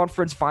Western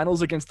Conference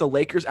Finals against the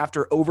Lakers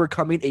after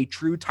overcoming a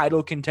true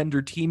title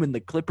contender team in the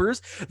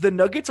Clippers, the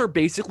Nuggets are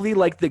basically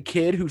like the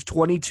kid who's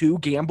 22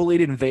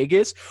 gambling in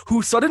Vegas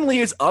who suddenly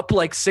is up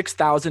like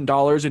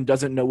 $6,000 and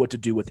doesn't know what to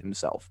do with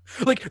himself.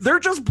 Like,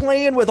 they're just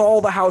playing with all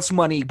the house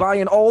money,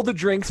 buying all the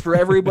drinks for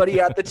everybody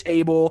at the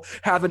table,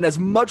 having as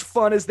much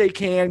fun as they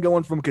can,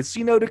 going from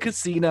casino to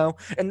casino.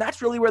 And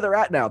that's really where they're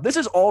at now. This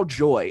is all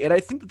joy. And I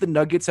think that the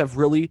Nuggets have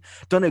really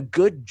done a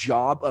good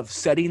job of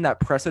setting that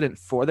precedent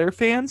for their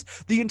fans.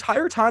 The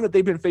entire time that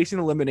they've been facing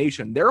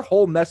elimination, their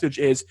whole message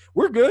is,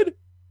 we're good.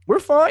 We're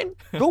fine.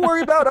 Don't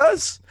worry about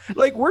us.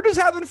 Like, we're just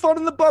having fun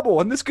in the bubble,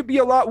 and this could be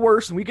a lot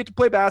worse, and we get to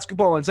play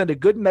basketball and send a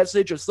good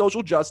message of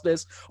social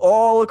justice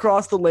all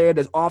across the land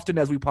as often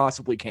as we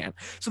possibly can.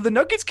 So the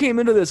Nuggets came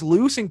into this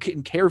loose and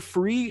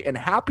carefree and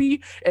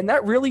happy, and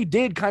that really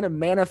did kind of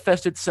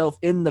manifest itself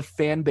in the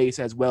fan base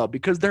as well,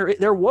 because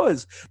there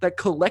was that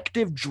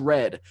collective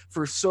dread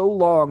for so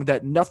long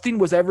that nothing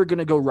was ever going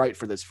to go right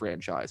for this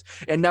franchise.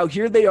 And now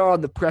here they are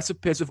on the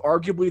precipice of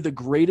arguably the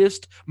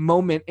greatest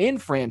moment in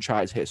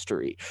franchise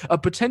history, a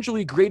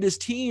potentially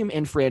greatest team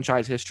in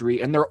franchise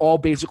history, and they're all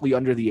basically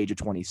under the age of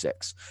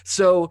 26.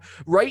 So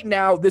right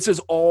now, this is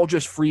all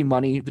just free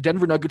money. The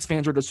Denver Nuggets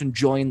fans are just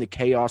enjoying the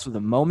chaos of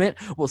the moment.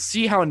 We'll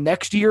see how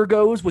next year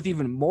goes with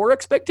even more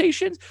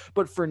expectations,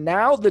 but for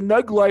now, the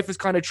Nug life is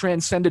kind of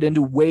transcended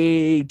into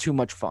way too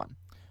much fun.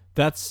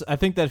 I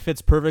think that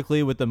fits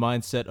perfectly with the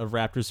mindset of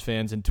Raptors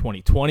fans in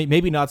 2020.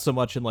 Maybe not so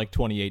much in like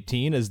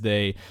 2018, as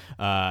they,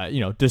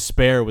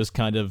 despair was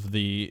kind of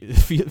the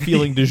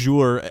feeling du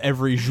jour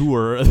every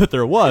jour that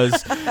there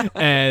was.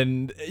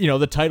 And,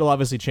 the title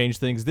obviously changed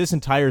things. This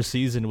entire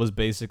season was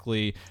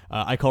basically,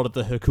 I called it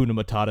the Hakuna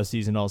Matata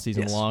season all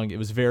season long. It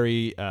was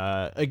very,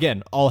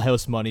 again, all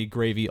house money,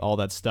 gravy, all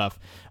that stuff,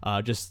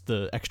 just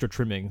the extra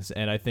trimmings.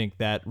 And I think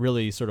that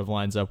really sort of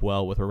lines up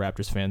well with where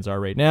Raptors fans are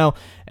right now.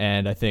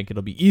 And I think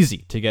it'll be easy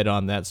to get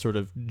on that sort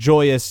of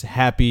joyous,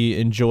 happy,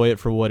 enjoy it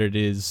for what it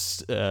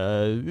is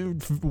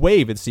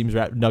wave it seems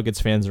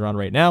Nuggets fans are on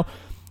right now.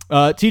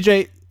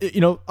 TJ,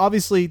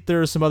 obviously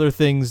there are some other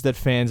things that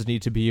fans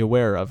need to be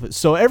aware of.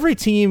 So every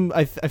team,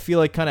 I feel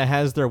like, kind of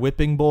has their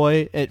whipping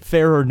boy,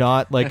 fair or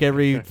not. Like,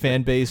 every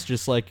fan base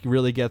just like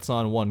really gets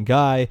on one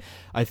guy.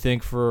 I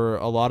think for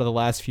a lot of the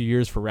last few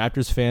years for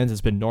Raptors fans, it's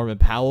been Norman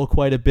Powell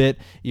quite a bit,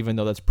 even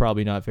though that's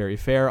probably not very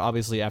fair.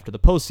 Obviously, after the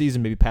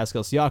postseason, maybe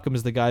Pascal Siakam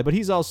is the guy, but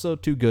he's also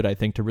too good, I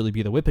think, to really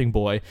be the whipping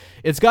boy.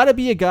 It's got to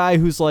be a guy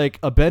who's like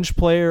a bench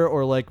player,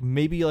 or like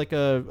maybe like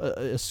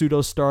a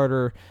pseudo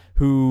starter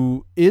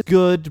who is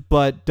good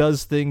but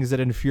does things that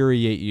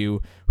infuriate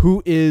you.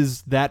 Who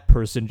is that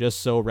person,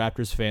 just so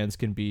Raptors fans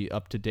can be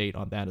up to date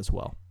on that as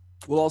well?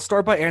 Well, I'll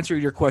start by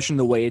answering your question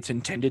the way it's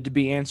intended to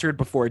be answered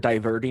before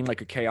diverting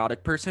like a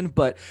chaotic person,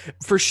 but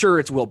for sure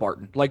it's Will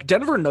Barton. Like,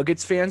 Denver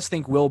Nuggets fans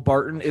think Will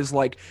Barton is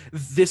like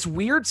this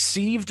weird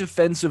sieve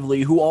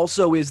defensively who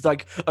also is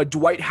like a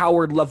Dwight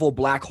Howard level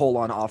black hole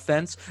on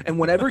offense, and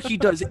whenever he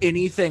does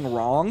anything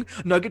wrong,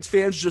 Nuggets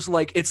fans just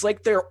like, it's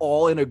like they're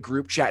all in a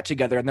group chat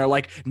together and they're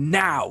like,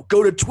 now,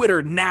 go to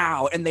Twitter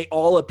now, and they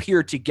all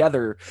appear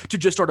together to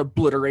just start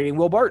obliterating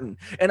Will Barton.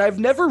 And I've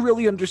never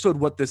really understood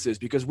what this is,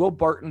 because Will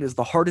Barton is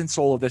the heart and and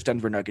soul of this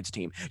Denver Nuggets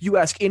team. You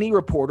ask any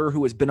reporter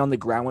who has been on the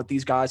ground with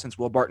these guys since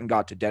Will Barton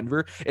got to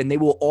Denver, and they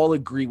will all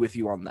agree with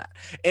you on that.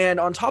 And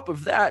on top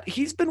of that,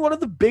 he's been one of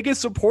the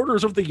biggest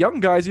supporters of the young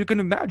guys you can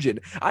imagine.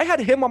 I had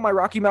him on my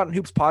Rocky Mountain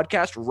Hoops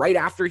podcast right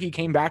after he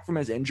came back from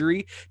his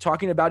injury,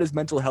 talking about his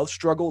mental health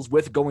struggles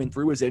with going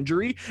through his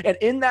injury. And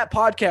in that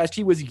podcast,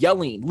 he was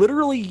yelling,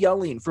 literally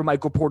yelling for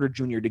Michael Porter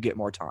Jr. to get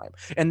more time.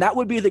 And that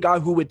would be the guy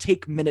who would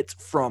take minutes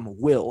from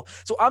Will.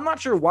 So I'm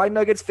not sure why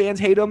Nuggets fans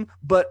hate him,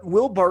 but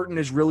Will Barton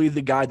is really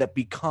the guy that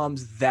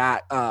becomes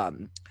that,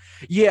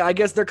 I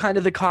guess they're kind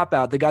of the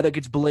cop-out, the guy that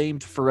gets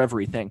blamed for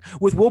everything.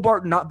 With Will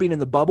Barton not being in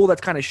the bubble,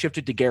 that's kind of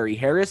shifted to Gary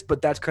Harris,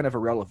 but that's kind of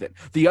irrelevant.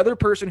 The other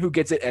person who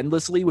gets it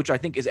endlessly, which I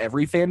think is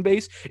every fan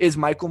base, is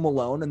Michael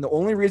Malone. And the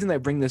only reason I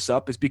bring this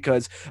up is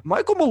because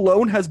Michael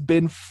Malone has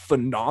been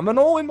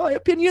phenomenal, in my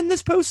opinion,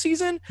 this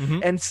postseason.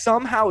 And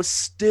somehow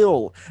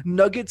still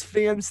Nuggets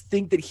fans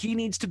think that he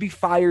needs to be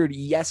fired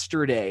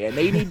yesterday, and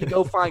they need to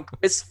go find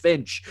Chris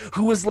Finch,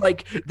 who was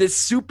like this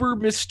super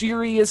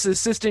mysterious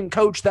assistant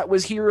coach that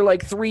was here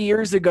like 3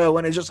 years ago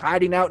and is just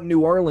hiding out in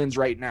New Orleans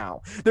right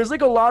now. There's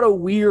like a lot of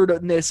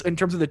weirdness in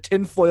terms of the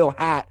tinfoil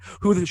hat,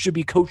 who should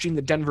be coaching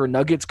the Denver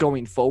Nuggets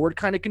going forward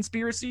kind of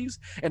conspiracies.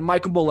 And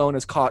Michael Malone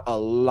has caught a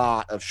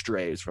lot of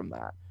strays from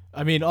that.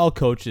 I mean, all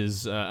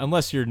coaches,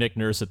 unless you're Nick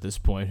Nurse at this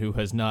point, who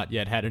has not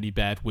yet had any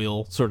bad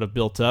will sort of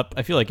built up,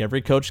 I feel like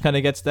every coach kind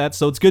of gets that.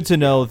 So it's good to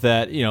know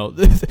that, you know,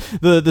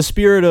 the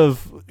spirit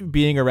of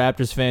being a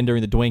Raptors fan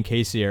during the Dwayne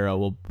Casey era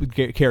will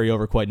carry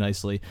over quite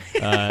nicely.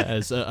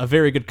 As a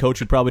very good coach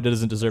who probably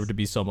doesn't deserve to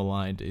be so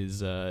maligned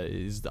is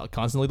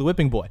constantly the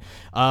whipping boy.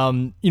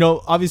 You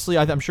know, obviously,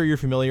 I'm sure you're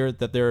familiar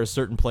that there are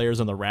certain players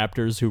on the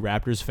Raptors who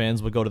Raptors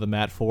fans would go to the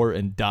mat for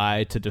and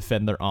die to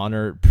defend their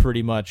honor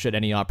pretty much at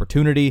any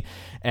opportunity.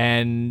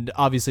 And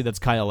obviously that's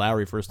Kyle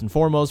Lowry first and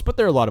foremost, but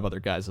there are a lot of other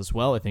guys as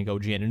well. I think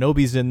OG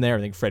Anunoby's in there.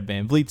 I think Fred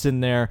VanVleet's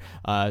in there.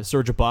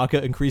 Serge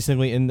Ibaka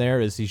increasingly in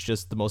there, as he's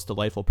just the most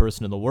delightful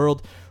person in the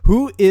world.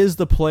 Who is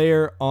the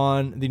player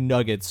on the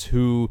Nuggets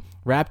who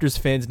Raptors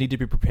fans need to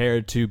be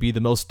prepared to be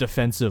the most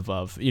defensive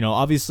of? You know,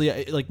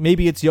 obviously, like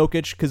maybe it's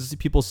Jokic because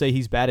people say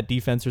he's bad at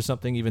defense or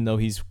something, even though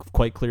he's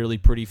quite clearly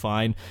pretty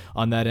fine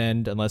on that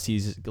end, unless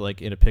he's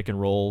like in a pick and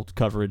roll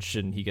coverage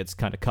and he gets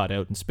kind of caught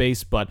out in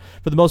space. But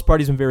for the most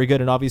part, he's been very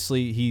good, and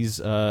obviously he's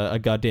a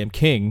goddamn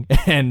king.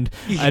 And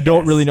yes. I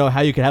don't really know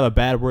how you can have a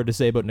bad word to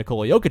say about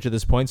Nikola Jokic at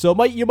this point.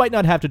 So you might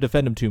not have to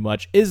defend him too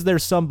much. Is there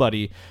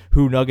somebody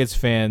who Nuggets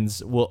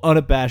fans will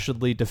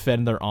unabashedly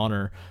defend their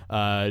honor,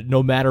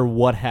 no matter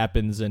what happens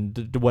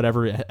and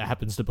whatever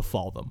happens to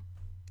befall them?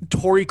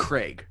 Torrey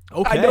Craig.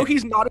 Okay. I know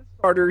he's not a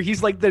starter.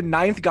 He's like the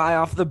 9th guy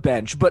off the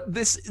bench, but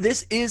this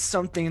is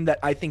something that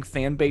I think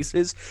fan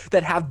bases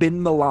that have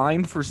been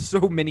maligned for so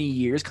many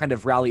years kind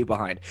of rally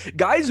behind.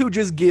 Guys who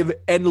just give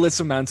endless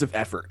amounts of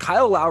effort.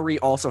 Kyle Lowry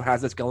also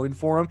has this going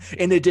for him,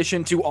 in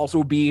addition to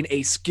also being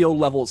a skill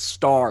level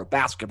star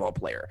basketball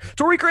player.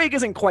 Torrey Craig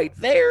isn't quite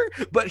there,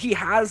 but he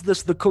has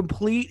the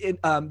complete,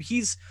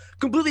 he's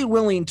completely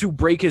willing to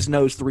break his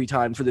nose 3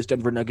 times for this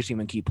Denver Nuggets team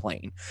and keep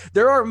playing.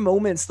 There are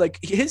moments like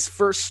his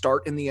first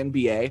start in the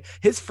NBA,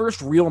 his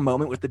first real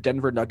moment with the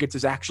Denver Nuggets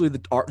is actually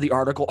the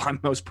article I'm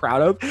most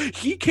proud of.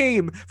 He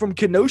came from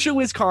Kenosha,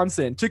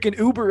 Wisconsin, took an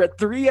Uber at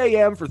 3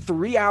 a.m. for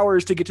 3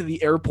 hours to get to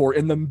the airport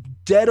in the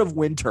dead of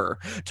winter,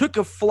 took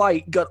a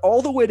flight, got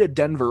all the way to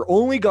Denver,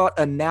 only got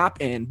a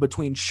nap in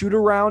between shoot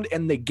around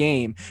and the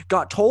game,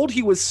 got told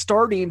he was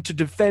starting to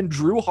defend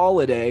Drew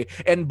Holiday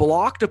and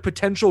blocked a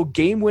potential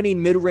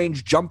game-winning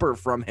mid-range jumper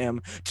from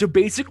him to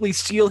basically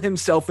seal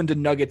himself into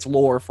Nuggets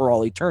lore for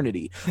all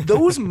eternity.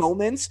 Those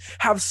moments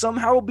have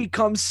somehow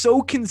become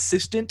so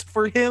consistent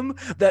for him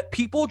that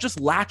people just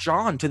latch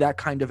on to that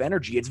kind of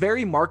energy. It's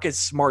very Marcus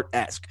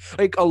Smart-esque.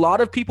 Like, a lot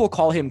of people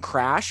call him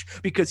Crash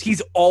because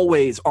he's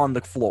always on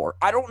the floor.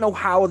 I don't know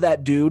how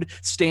that dude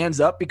stands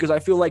up, because I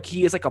feel like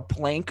he is like a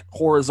plank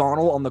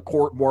horizontal on the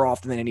court more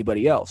often than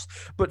anybody else.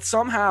 But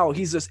somehow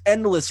he's just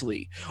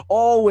endlessly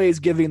always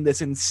giving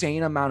this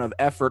insane amount of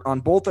effort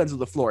on both ends of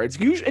the floor.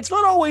 It's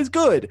not always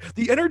good.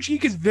 The energy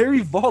is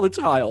very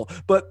volatile,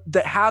 but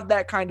to have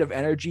that kind of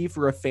energy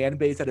for a fan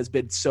base that has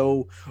been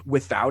so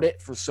without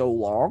it for so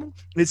long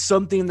is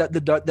something that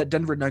that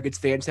Denver Nuggets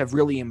fans have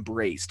really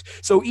embraced.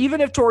 So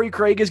even if Torrey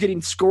Craig is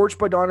getting scorched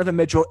by Donovan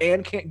Mitchell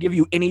and can't give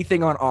you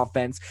anything on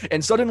offense,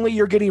 and suddenly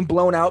you're getting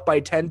blown out by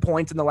 10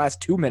 points in the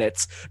last 2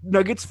 minutes,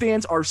 Nuggets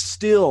fans are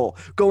still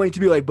going to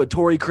be like, but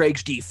Torrey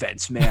Craig's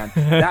defense, man,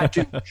 that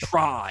just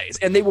tries.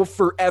 And they will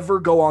forever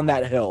go on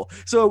that hill.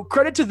 So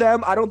credit to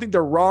them. I don't think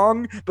they're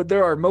wrong, but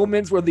there are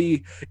moments where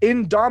the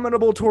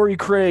indomitable Torrey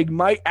Craig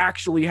might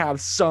actually have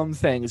some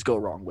things go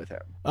wrong with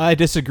him. I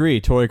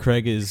disagree. Torrey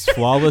Craig is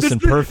flawless and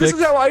perfect. This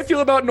is how I feel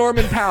about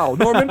Norman Powell.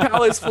 Norman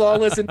Powell is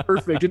flawless and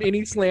perfect, and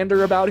any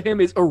slander about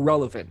him is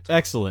irrelevant.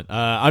 Excellent.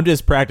 I'm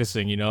just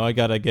practicing. I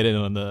gotta get in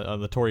on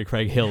the Torrey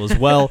Craig hill as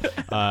well.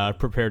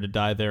 Prepared to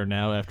die there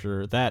now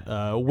after that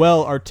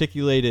well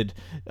articulated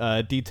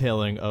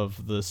detailing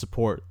of the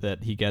support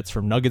that he gets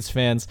from Nuggets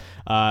fans.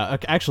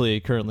 Actually,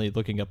 currently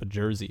looking up a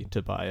jersey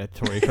to buy a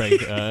Torrey Craig.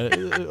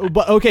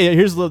 But okay,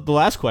 here's the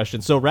last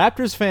question. So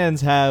Raptors fans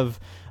have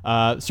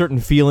certain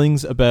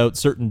feelings about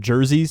certain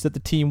jerseys that the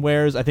team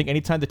wears. I think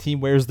anytime the team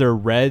wears their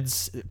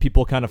reds,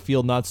 people kind of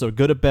feel not so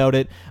good about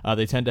it.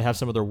 They tend to have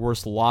some of their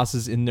worst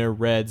losses in their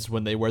reds.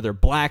 When they wear their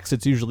blacks,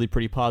 it's usually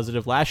pretty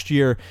positive. Last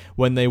year,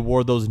 when they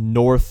wore those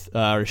North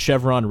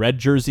chevron red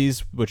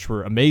jerseys, which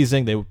were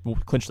amazing, they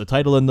clinched the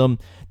title in them.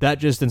 That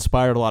just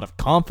inspired a lot of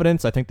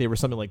confidence. I think they were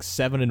something like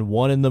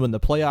 7-1 in them in the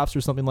playoffs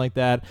or something like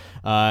that.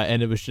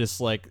 And it was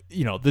just like,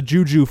 the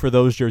juju for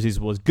those jerseys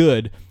was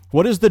good.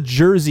 What is the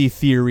jersey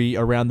theory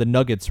around the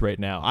Nuggets right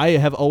now? I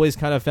have always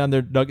kind of found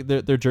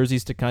their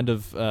jerseys to kind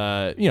of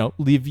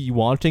leave you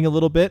wanting a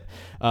little bit.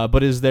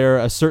 But is there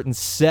a certain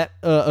set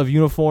of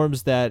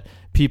uniforms that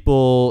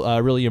people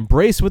really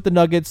embrace with the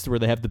Nuggets, where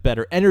they have the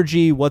better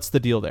energy? What's the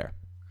deal there?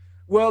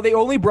 Well, they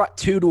only brought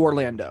 2 to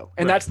Orlando,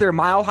 and that's their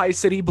Mile High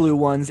City blue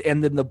ones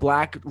and then the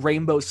black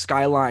Rainbow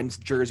Skylines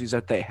jerseys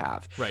that they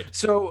have. Right.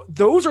 So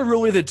those are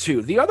really the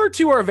 2. The other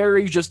 2 are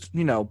very just,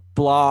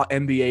 blah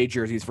NBA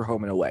jerseys for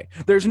home and away.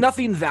 There's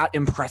nothing that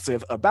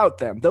impressive about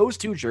them. Those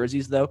 2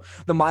 jerseys, though,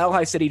 the Mile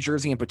High City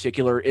jersey in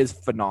particular is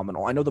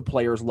phenomenal. I know the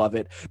players love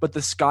it, but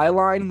the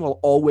Skyline will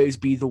always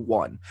be the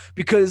one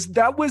because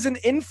that was an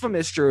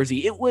infamous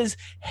jersey. It was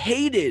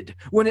hated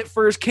when it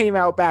first came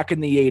out back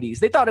in the 80s.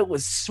 They thought it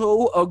was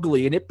so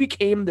ugly. And it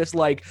became this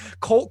like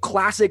cult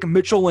classic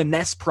Mitchell and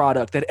Ness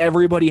product that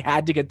everybody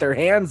had to get their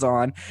hands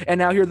on. And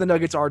now here the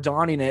Nuggets are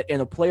donning it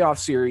in a playoff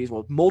series,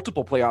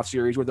 multiple playoff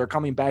series where they're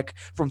coming back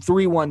from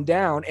 3-1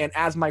 down. And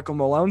as Michael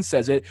Malone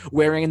says it,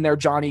 wearing their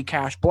Johnny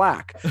Cash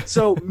black.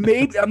 So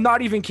maybe, I'm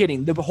not even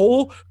kidding. The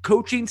whole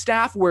coaching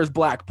staff wears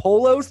black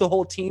polos. The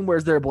whole team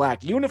wears their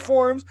black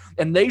uniforms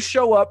and they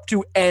show up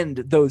to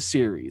end those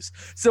series.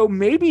 So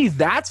maybe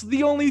that's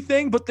the only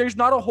thing, but there's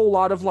not a whole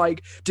lot of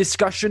like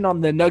discussion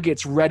on the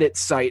Nuggets Reddit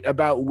site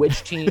about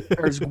which team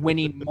is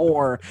winning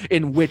more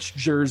in which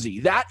jersey.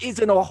 That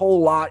isn't a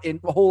whole lot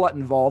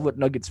involved with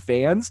Nuggets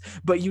fans,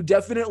 but you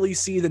definitely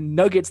see the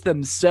Nuggets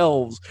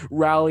themselves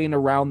rallying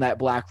around that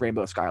black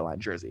Rainbow Skyline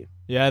jersey.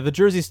 Yeah, the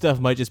jersey stuff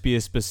might just be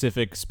a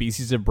specific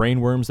species of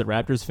brainworms that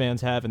Raptors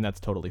fans have, and that's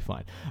totally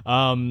fine.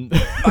 I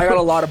got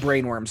a lot of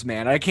brainworms,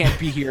 man. I can't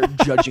be here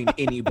judging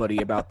anybody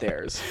about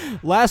theirs.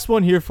 Last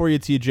one here for you,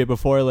 TJ,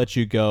 before I let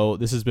you go.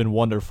 This has been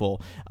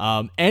wonderful.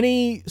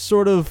 Any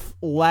sort of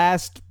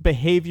last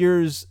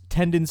behaviors,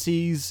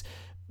 tendencies,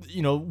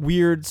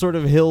 weird sort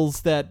of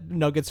hills that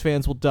Nuggets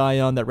fans will die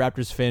on that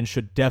Raptors fans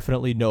should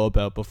definitely know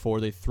about before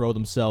they throw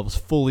themselves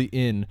fully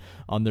in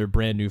on their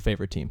brand new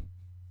favorite team?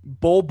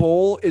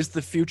 Bol is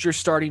the future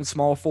starting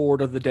small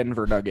forward of the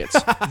Denver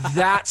Nuggets.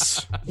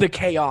 That's the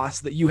chaos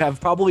that you have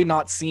probably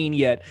not seen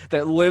yet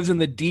that lives in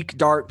the deep,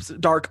 dark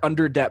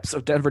under depths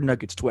of Denver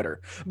Nuggets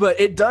Twitter. But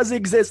it does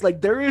exist.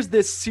 Like, there is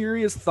this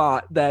serious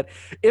thought that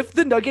if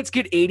the Nuggets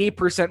get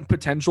 80%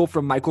 potential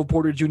from Michael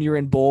Porter Jr.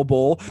 and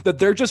Bol, that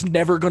they're just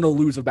never going to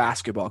lose a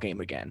basketball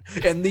game again.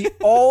 And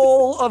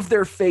all of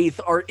their faith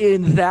are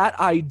in that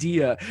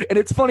idea. And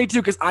it's funny,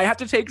 too, because I have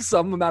to take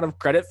some amount of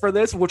credit for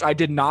this, which I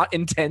did not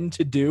intend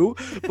to do.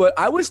 But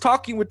I was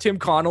talking with Tim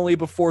Connolly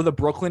before the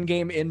Brooklyn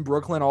game in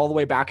Brooklyn all the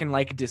way back in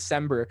like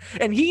December,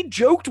 and he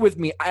joked with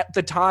me at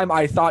the time.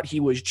 I thought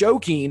he was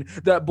joking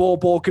that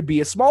Bol could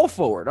be a small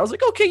forward. I was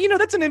like, okay,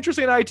 that's an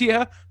interesting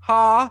idea,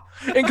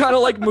 and kind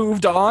of like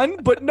moved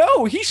on. But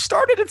no, he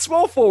started at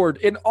small forward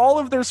in all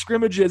of their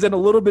scrimmages and a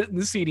little bit in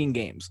the seeding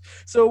games.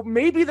 So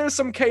maybe there's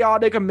some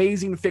chaotic,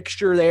 amazing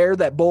fixture there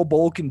that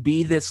Bol can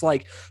be this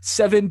like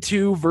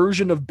 7-2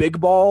 version of big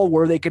ball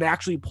where they can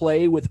actually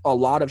play with a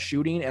lot of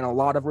shooting and a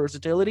lot of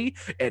versatility,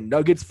 and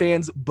Nuggets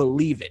fans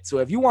believe it. So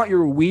if you want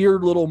your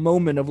weird little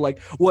moment of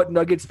like what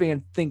Nuggets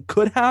fans think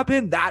could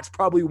happen, that's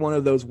probably one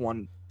of those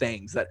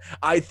things that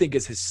I think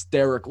is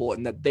hysterical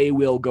and that they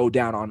will go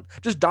down on,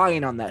 just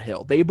dying on that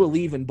hill. They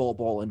believe in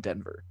Bol in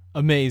Denver.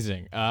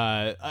 Amazing.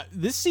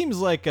 This seems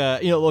like,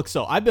 look,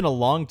 so I've been a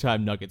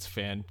longtime Nuggets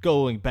fan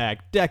going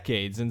back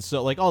decades. And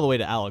so like all the way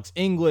to Alex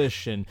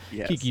English and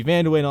Kiki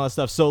Vandeweghe and all that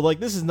stuff. So like,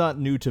 this is not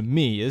new to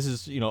me. This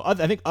is,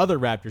 I think other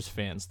Raptors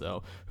fans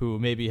though, who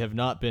maybe have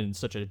not been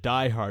such a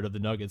diehard of the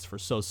Nuggets for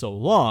so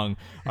long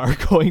are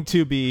going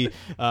to be,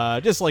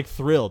 just like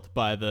thrilled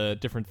by the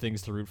different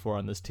things to root for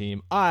on this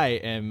team. I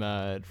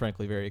am,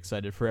 frankly, very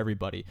excited for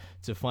everybody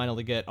to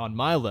finally get on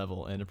my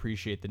level and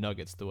appreciate the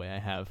Nuggets the way I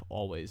have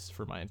always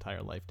for my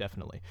entire life,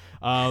 definitely.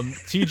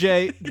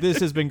 TJ,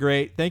 this has been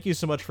great. Thank you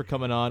so much for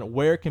coming on.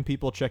 Where can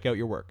people check out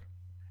your work?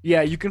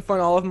 Yeah, you can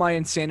find all of my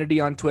insanity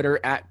on Twitter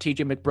at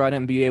TJ McBride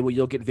NBA, where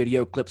you'll get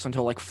video clips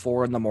until like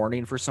 4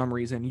 a.m. for some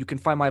reason. You can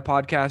find my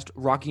podcast,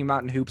 Rocky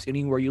Mountain Hoops,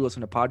 anywhere you listen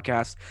to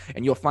podcasts,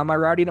 and you'll find my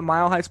writing at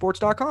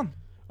milehighsports.com.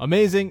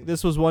 Amazing.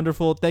 This was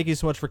wonderful. Thank you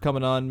so much for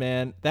coming on,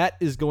 man. That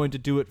is going to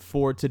do it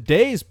for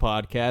today's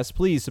podcast.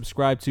 Please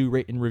subscribe to,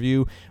 rate, and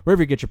review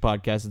wherever you get your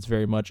podcasts. It's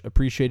very much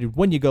appreciated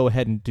when you go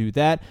ahead and do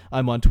that.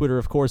 I'm on Twitter,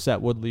 of course, at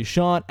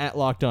WoodleySean. At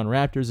Locked On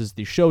Raptors is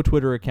the show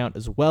Twitter account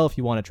as well. If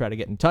you want to try to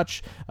get in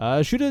touch,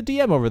 shoot a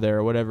DM over there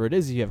or whatever it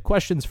is. If you have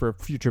questions for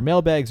future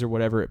mailbags or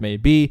whatever it may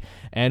be.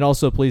 And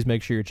also, please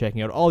make sure you're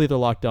checking out all the other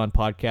Locked On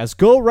podcasts.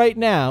 Go right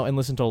now and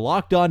listen to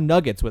Locked On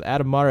Nuggets with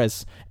Adam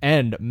Mares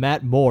and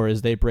Matt Moore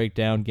as they break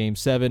down Game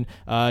 7.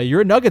 You're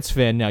a Nuggets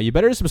fan now. You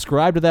better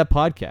subscribe to that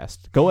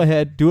podcast. Go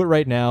ahead, do it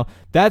right now.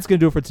 That's going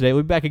to do it for today.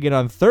 We'll be back again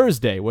on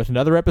Thursday with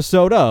another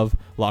episode of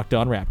Locked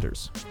On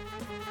Raptors.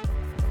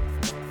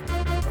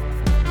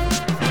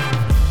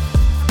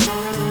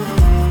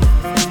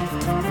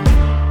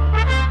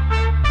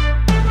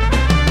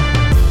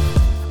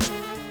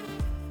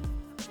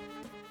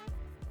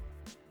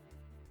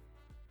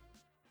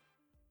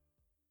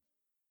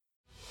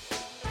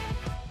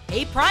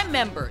 Hey, Prime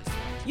members,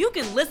 you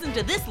can listen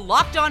to this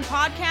Locked On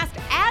podcast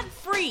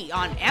ad-free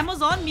on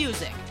Amazon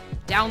Music.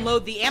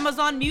 Download the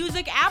Amazon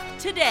Music app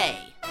today.